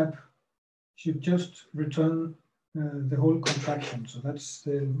face map should just return the whole contraction. So that's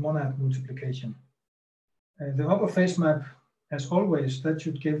the monad multiplication. The upper face map, as always, that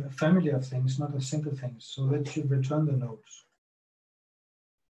should give a family of things, not a single thing. So that should return the nodes.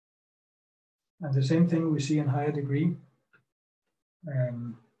 And the same thing we see in higher degree.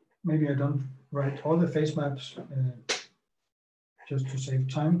 Maybe I don't write all the face maps just to save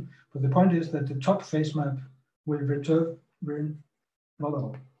time. But the point is that the top face map will return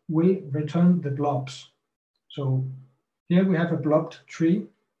the blobs. So here we have a blobbed tree.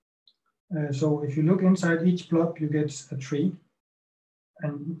 So if you look inside each blob, you get a tree.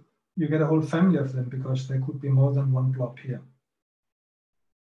 And you get a whole family of them, because there could be more than one blob here.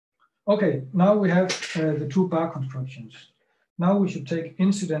 Okay, now we have the two bar constructions. Now we should take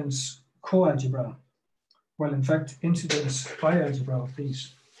incidence coalgebra. Well, in fact, incidence bialgebra of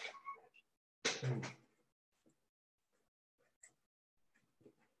these.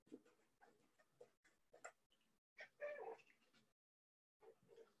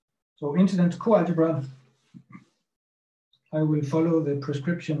 So incidence coalgebra, I will follow the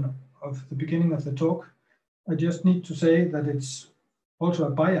prescription of the beginning of the talk. I just need to say that it's also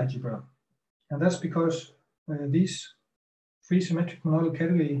a bialgebra. And that's because these free symmetric monodal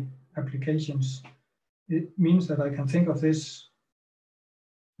category applications, it means that I can think of this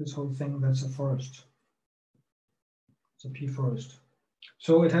whole thing that's a forest. It's a p-forest.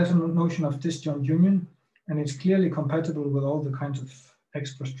 So it has a notion of disjoint union, and it's clearly compatible with all the kinds of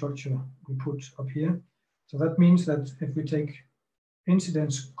extra structure we put up here. So that means that if we take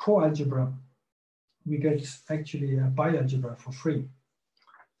incidence coalgebra, we get actually a bialgebra for free.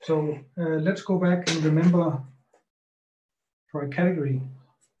 So let's go back and remember for a category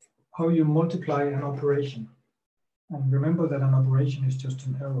how you multiply an operation. And remember that an operation is just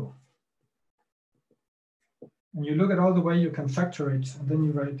an arrow. And you look at all the way you can factor it, and then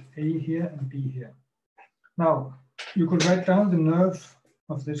you write A here and B here. Now, you could write down the nerve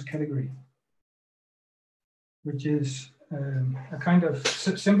of this category, which is a kind of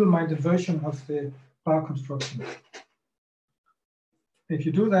simple-minded version of the bar construction. If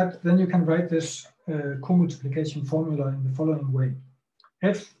you do that, then you can write this co-multiplication formula in the following way.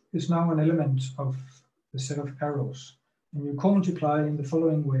 F is now an element of the set of arrows, and you co-multiply in the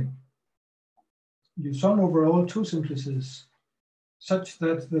following way. You sum over all two simplices such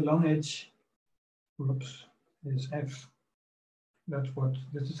that the long edge is F.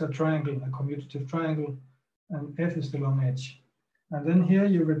 This is a triangle, a commutative triangle, and F is the long edge. And then here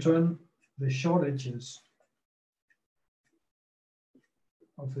you return the short edges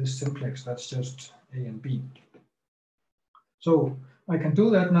of this simplex. That's just A and B. So I can do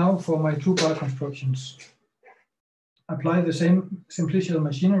that now for my two bar constructions. Apply the same simplicial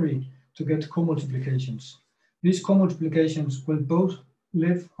machinery to get co-multiplications. These co-multiplications will both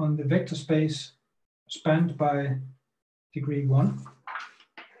live on the vector space spanned by degree 1.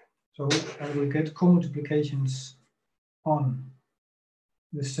 So I will get co-multiplications on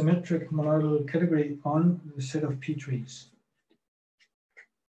the symmetric monodal category on the set of P trees.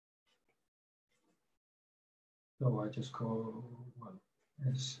 So I just call, well,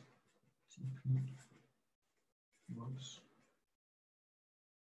 as CP works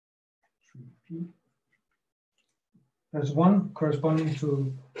 3P. There's one corresponding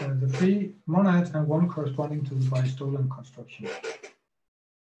to the free monad and one corresponding to the Baez Dolan construction.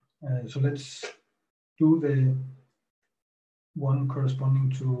 So let's do the one corresponding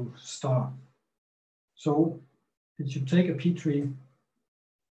to star. So it should take a P tree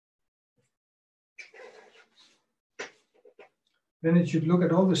then it should look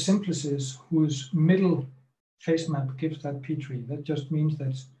at all the simplices whose middle face map gives that P tree. That just means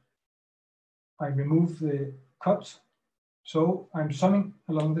that I remove the cut. So I'm summing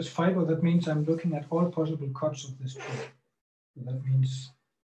along this fiber. That means I'm looking at all possible cuts of this tree. So that means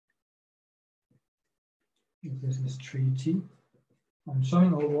if this is tree T, I'm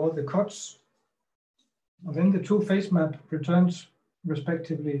summing over all the cuts. And then the two face map returns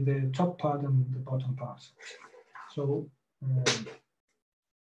respectively the top part and the bottom part. So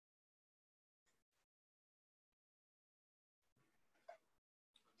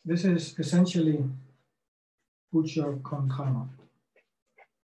this is essentially Butcher-Kramer.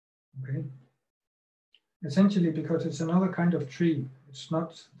 Okay. Essentially because it's another kind of tree. It's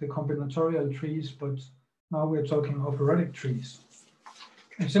not the combinatorial trees, but now we're talking operatic trees.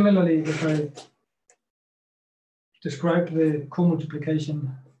 And similarly, if I describe the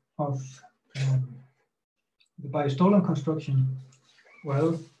co-multiplication of the Baez Dolan construction,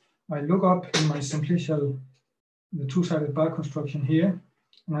 well, I look up in my simplicial, the two-sided bar construction here,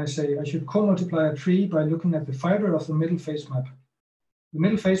 and I say I should co-multiply a tree by looking at the fiber of the middle face map. The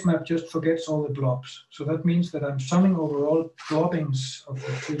middle face map just forgets all the blobs. So that means that I'm summing over all blobbings of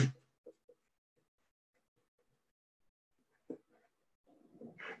the tree.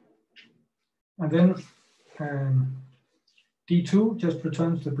 And then D2 just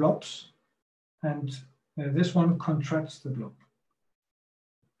returns the blobs, and this one contracts the blob.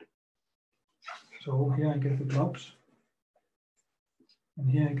 So here I get the blobs, and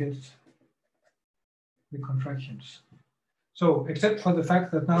here I get the contractions. So except for the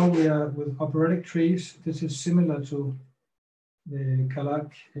fact that now we are with operatic trees, this is similar to the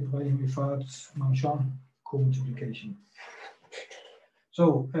Calaque Ebrahimi-Fard Manchon co-multiplication.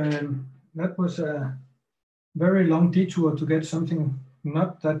 So that was a very long detour to get something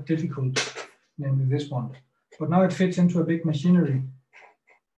not that difficult, namely this one. But now it fits into a big machinery.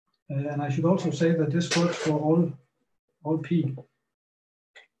 And I should also say that this works for all P.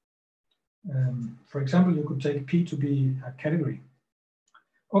 For example, you could take P to be a category.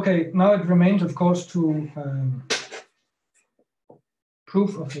 Okay, now it remains, of course, to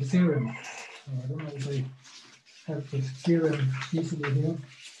proof of the theorem. I don't know if I have the theorem easily here.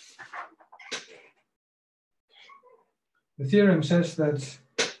 The theorem says that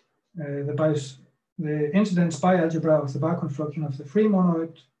the incidence bialgebra of the bar construction of the free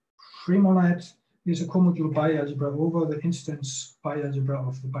monad is a comodule bialgebra over the incidence bialgebra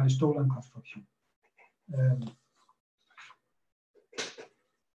of the Baez Dolan construction.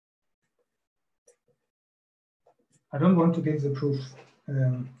 I don't want to give the proof.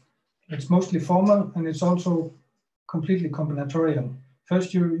 It's mostly formal and it's also completely combinatorial.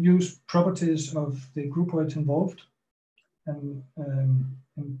 First, you use properties of the groupoids involved, and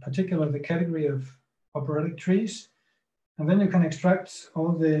in particular the category of operatic trees. And then you can extract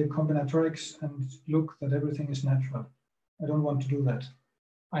all the combinatorics and look that everything is natural. I don't want to do that.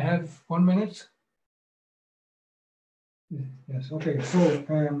 I have 1 minute. Yes, okay, so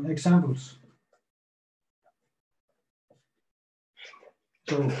examples.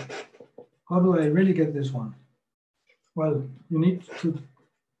 So how do I really get this one? Well, you need to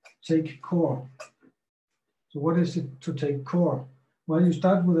take core. So what is it to take core? Well, you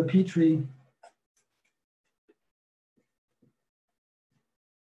start with a P tree.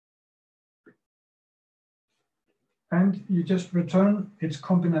 And you just return its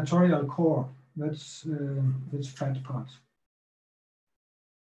combinatorial core. That's this fat part.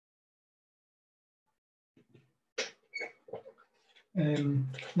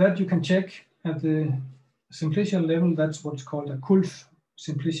 That you can check at the simplicial level. That's what's called a Kulf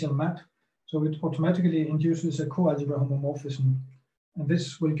simplicial map. So it automatically induces a coalgebra homomorphism, and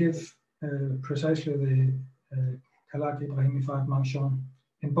this will give precisely the Calaque Ebrahimi-Fard Manchon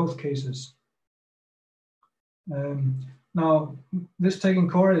in both cases. Now, this taking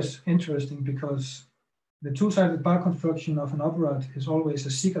core is interesting because the two-sided bar construction of an operad is always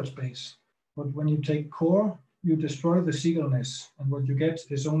a Siegel space. But when you take core, you destroy the Siegelness, and what you get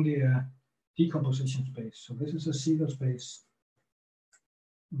is only a decomposition space. So this is a Siegel space.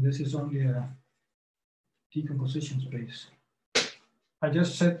 This is only a decomposition space. I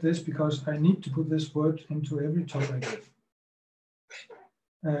just said this because I need to put this word into every talk I give.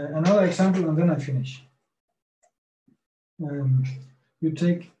 Another example, and then I finish. You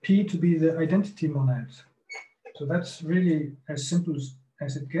take P to be the identity monad. So that's really as simple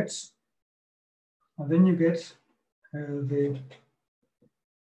as it gets. And then you get the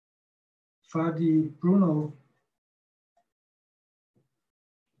Fardy-Bruno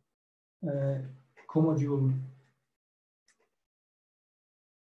comodule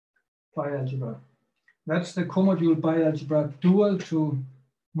bialgebra. That's the comodule bialgebra dual to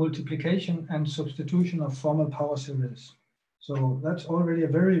multiplication and substitution of formal power series. So that's already a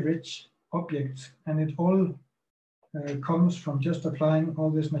very rich object, and it all comes from just applying all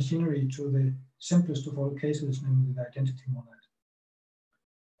this machinery to the simplest of all cases, namely the identity monad.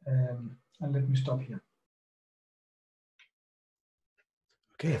 And let me stop here.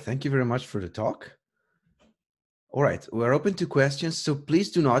 Okay, thank you very much for the talk. All right, we're open to questions, so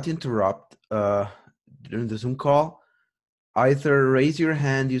please do not interrupt during the Zoom call. Either raise your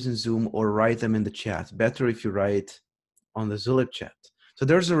hand using Zoom or write them in the chat. Better if you write on the Zulip chat. So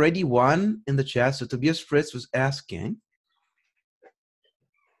there's already one in the chat. So Tobias Fritz was asking.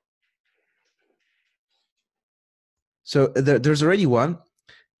 So there's already one.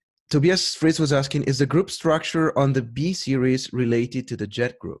 Tobias Fritz was asking, is the group structure on the B series related to the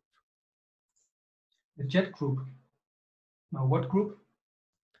jet group? The jet group. Now, what group?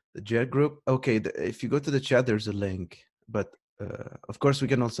 The jet group. Okay, if you go to the chat, there's a link. But of course, we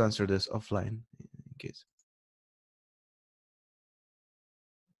can also answer this offline in case.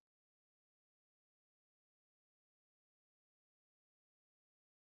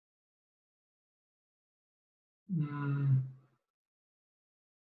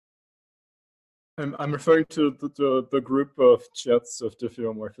 I'm referring to the group of jets of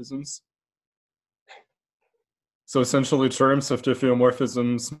diffeomorphisms. So essentially terms of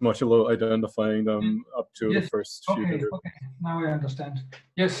diffeomorphisms modulo identifying them up to the first few. Okay, now I understand.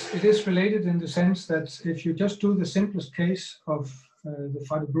 Yes, it is related in the sense that if you just do the simplest case of the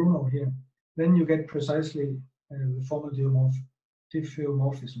Fardy-Bruno here, then you get precisely the formal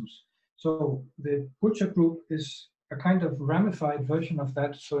diffeomorphisms. So the Butcher group is a kind of ramified version of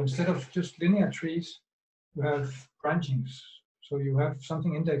that. So instead of just linear trees, you have branchings. So you have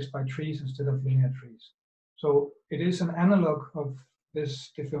something indexed by trees instead of linear trees. So it is an analog of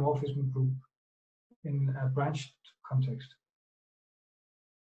this diffeomorphism group in a branched context.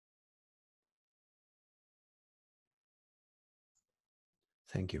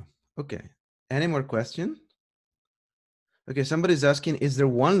 Thank you. Okay. Any more questions? Okay, somebody's asking, is there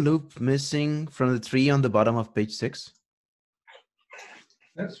one loop missing from the tree on the bottom of page 6?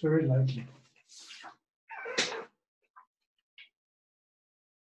 That's very likely.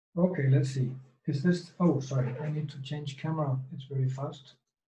 Okay, let's see. Is this, oh, sorry, I need to change camera. It's very fast.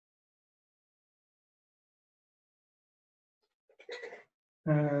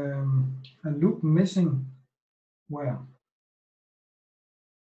 A loop missing where?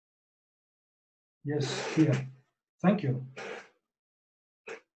 Yes, here. Thank you.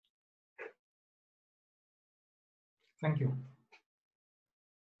 Thank you.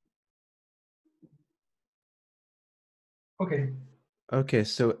 Okay. Okay,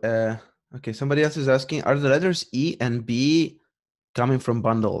 so okay, somebody else is asking, are the letters E and B coming from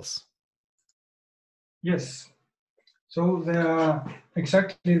bundles? Yes. So they are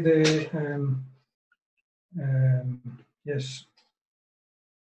exactly the yes.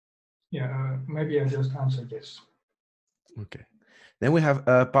 Yeah, maybe I just answered this. Okay. Then we have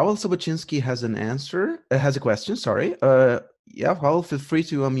Pavel Sobocinski has an answer, has a question, sorry. Yeah, Pavel, feel free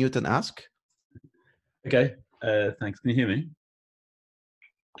to unmute and ask. Okay, thanks. Can you hear me?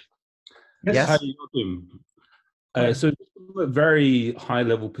 Yes. Hi, Joachim. So from a very high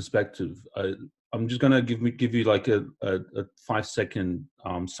level perspective, I'm just going to give you like a 5-second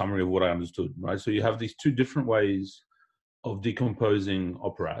summary of what I understood, right? So you have these two different ways of decomposing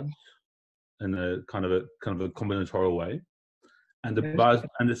operads in a kind of a combinatorial way, and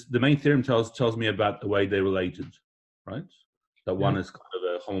the main theorem tells me about the way they're related, right? That one is kind of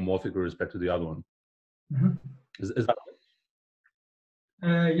a homomorphic with respect to the other one. Mm-hmm. Is that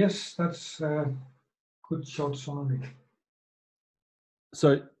Yes, that's a good short summary.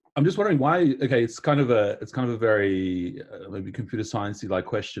 So I'm just wondering why. Okay, it's kind of a very maybe computer sciencey like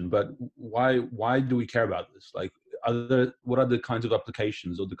question, but why do we care about this? Like, what are the kinds of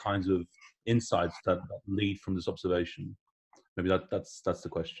applications or the kinds of insights that lead from this observation? Maybe that's the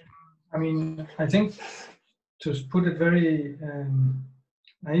question. I mean, I think to put it very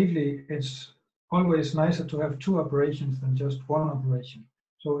naively, it's always nicer to have two operations than just one operation.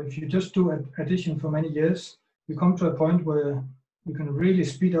 So if you just do addition for many years, you come to a point where you can really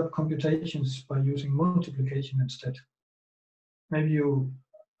speed up computations by using multiplication instead. Maybe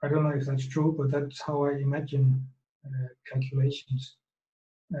I don't know if that's true, but that's how I imagine calculations.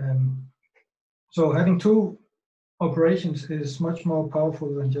 So having two operations is much more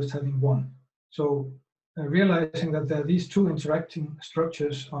powerful than just having one. So realizing that there are these two interacting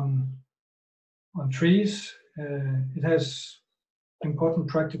structures on trees, it has important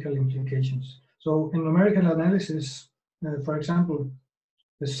practical implications. So in numerical analysis, for example,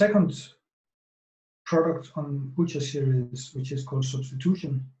 the second product on Butcher series, which is called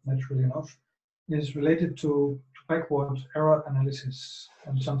substitution, naturally enough, is related to backward error analysis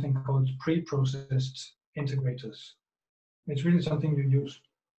and something called pre-processed integrators. It's really something you use.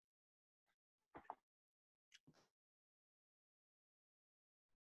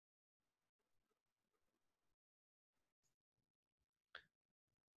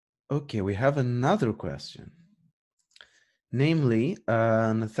 Okay, we have another question. Namely,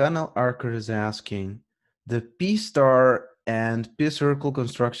 Nathaniel Archer is asking, the P star and P circle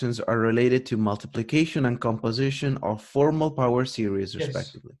constructions are related to multiplication and composition of formal power series,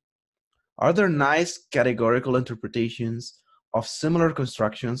 respectively. Yes. Are there nice categorical interpretations of similar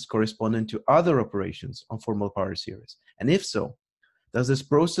constructions corresponding to other operations on formal power series? And if so, does this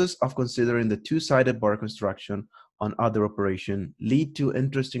process of considering the two-sided bar construction on other operation lead to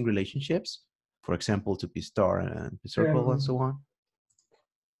interesting relationships? For example, to P star and P circle and so on?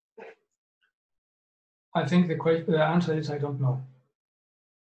 I think the answer is I don't know.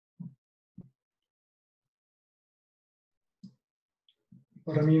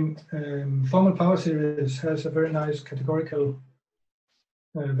 But I mean, formal power series has a very nice categorical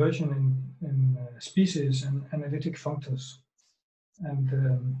version in species and analytic functors.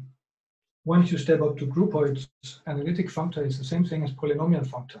 And once you step up to groupoids, analytic functor is the same thing as polynomial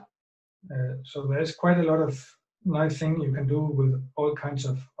functor. So there's quite a lot of nice thing you can do with all kinds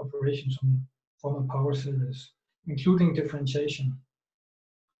of operations on formal power series, including differentiation.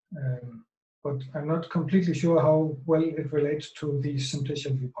 But I'm not completely sure how well it relates to these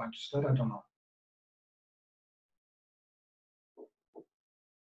simplicial viewpoints. That I don't know.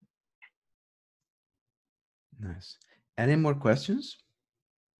 Nice. Any more questions?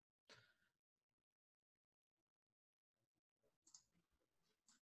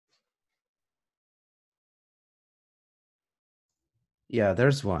 Yeah,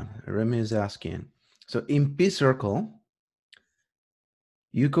 there's one. Remy is asking. So in P circle,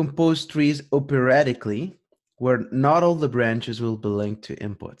 you compose trees operatically where not all the branches will be linked to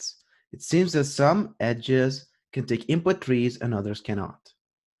inputs. It seems that some edges can take input trees and others cannot.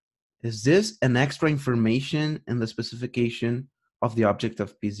 Is this an extra information in the specification of the object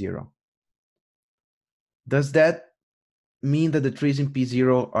of P0? Does that mean that the trees in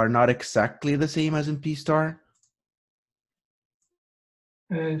P0 are not exactly the same as in P star?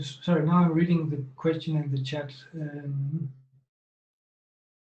 Sorry, now I'm reading the question in the chat.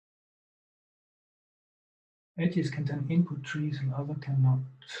 Edges can turn input trees and other cannot.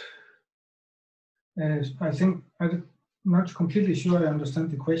 I think I'm not completely sure I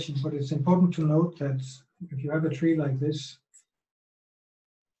understand the question, but it's important to note that if you have a tree like this.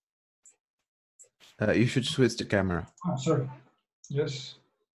 You should switch the camera. Oh, sorry. Yes.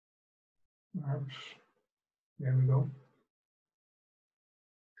 There we go.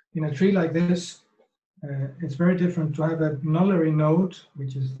 In a tree like this, it's very different to have a nullary node,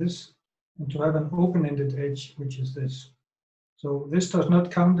 which is this, and to have an open-ended edge, which is this. So this does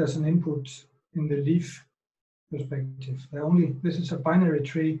not count as an input in the leaf perspective. This is a binary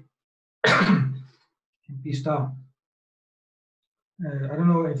tree in P star. I don't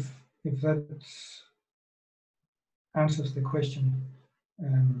know if that answers the question.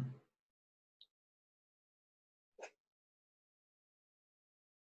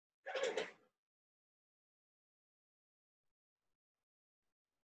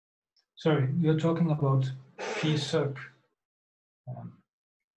 Sorry, you're talking about P circ.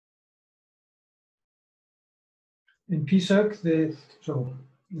 In P circ, so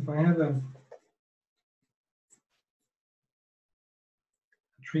if I have a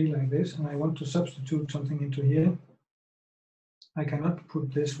tree like this and I want to substitute something into here, I cannot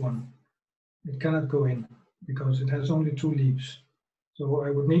put this one. It cannot go in because it has only 2 leaves. So I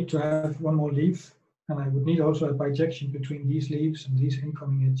would need to have one more leaf, and I would need also a bijection between these leaves and these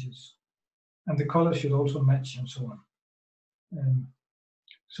incoming edges. And the color should also match and so on.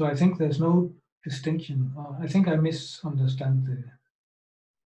 So I think there's no distinction. I think I misunderstand the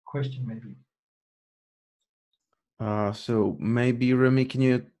question maybe. So maybe Remy, can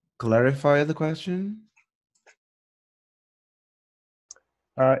you clarify the question?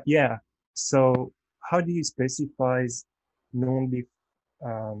 Yeah. So how do you specify non-leaf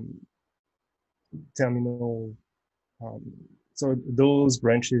terminal? So those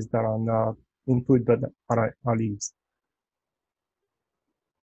branches that are not input but are leaves.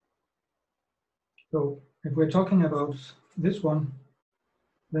 So if we're talking about this one,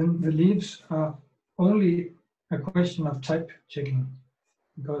 then the leaves are only a question of type checking,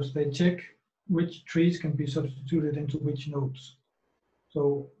 because they check which trees can be substituted into which nodes.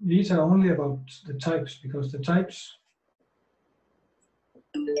 So these are only about the types, because the types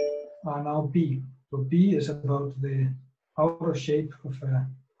are now B. So B is about the outer shape of a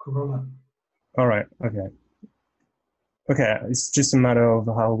corolla. All right. Okay. Okay. It's just a matter of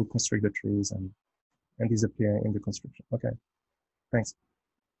how we construct the trees and disappear in the construction. Okay. Thanks.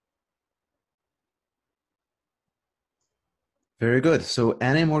 Very good. So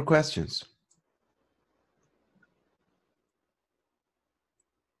any more questions?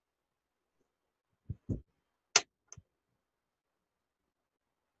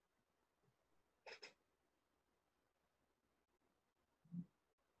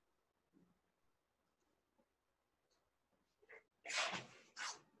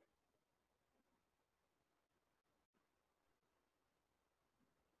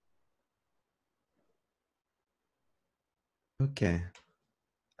 Okay.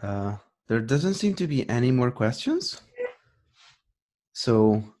 There doesn't seem to be any more questions.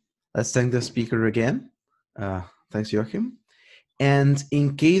 So let's thank the speaker again. Thanks, Joachim. And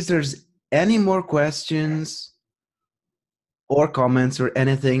in case there's any more questions or comments or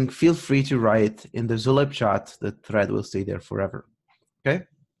anything, feel free to write in the Zulab chat. The thread will stay there forever. Okay?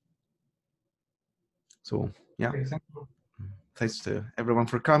 So, yeah. Okay, thank you. Thanks to everyone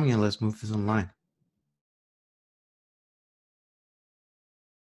for coming, and let's move this online.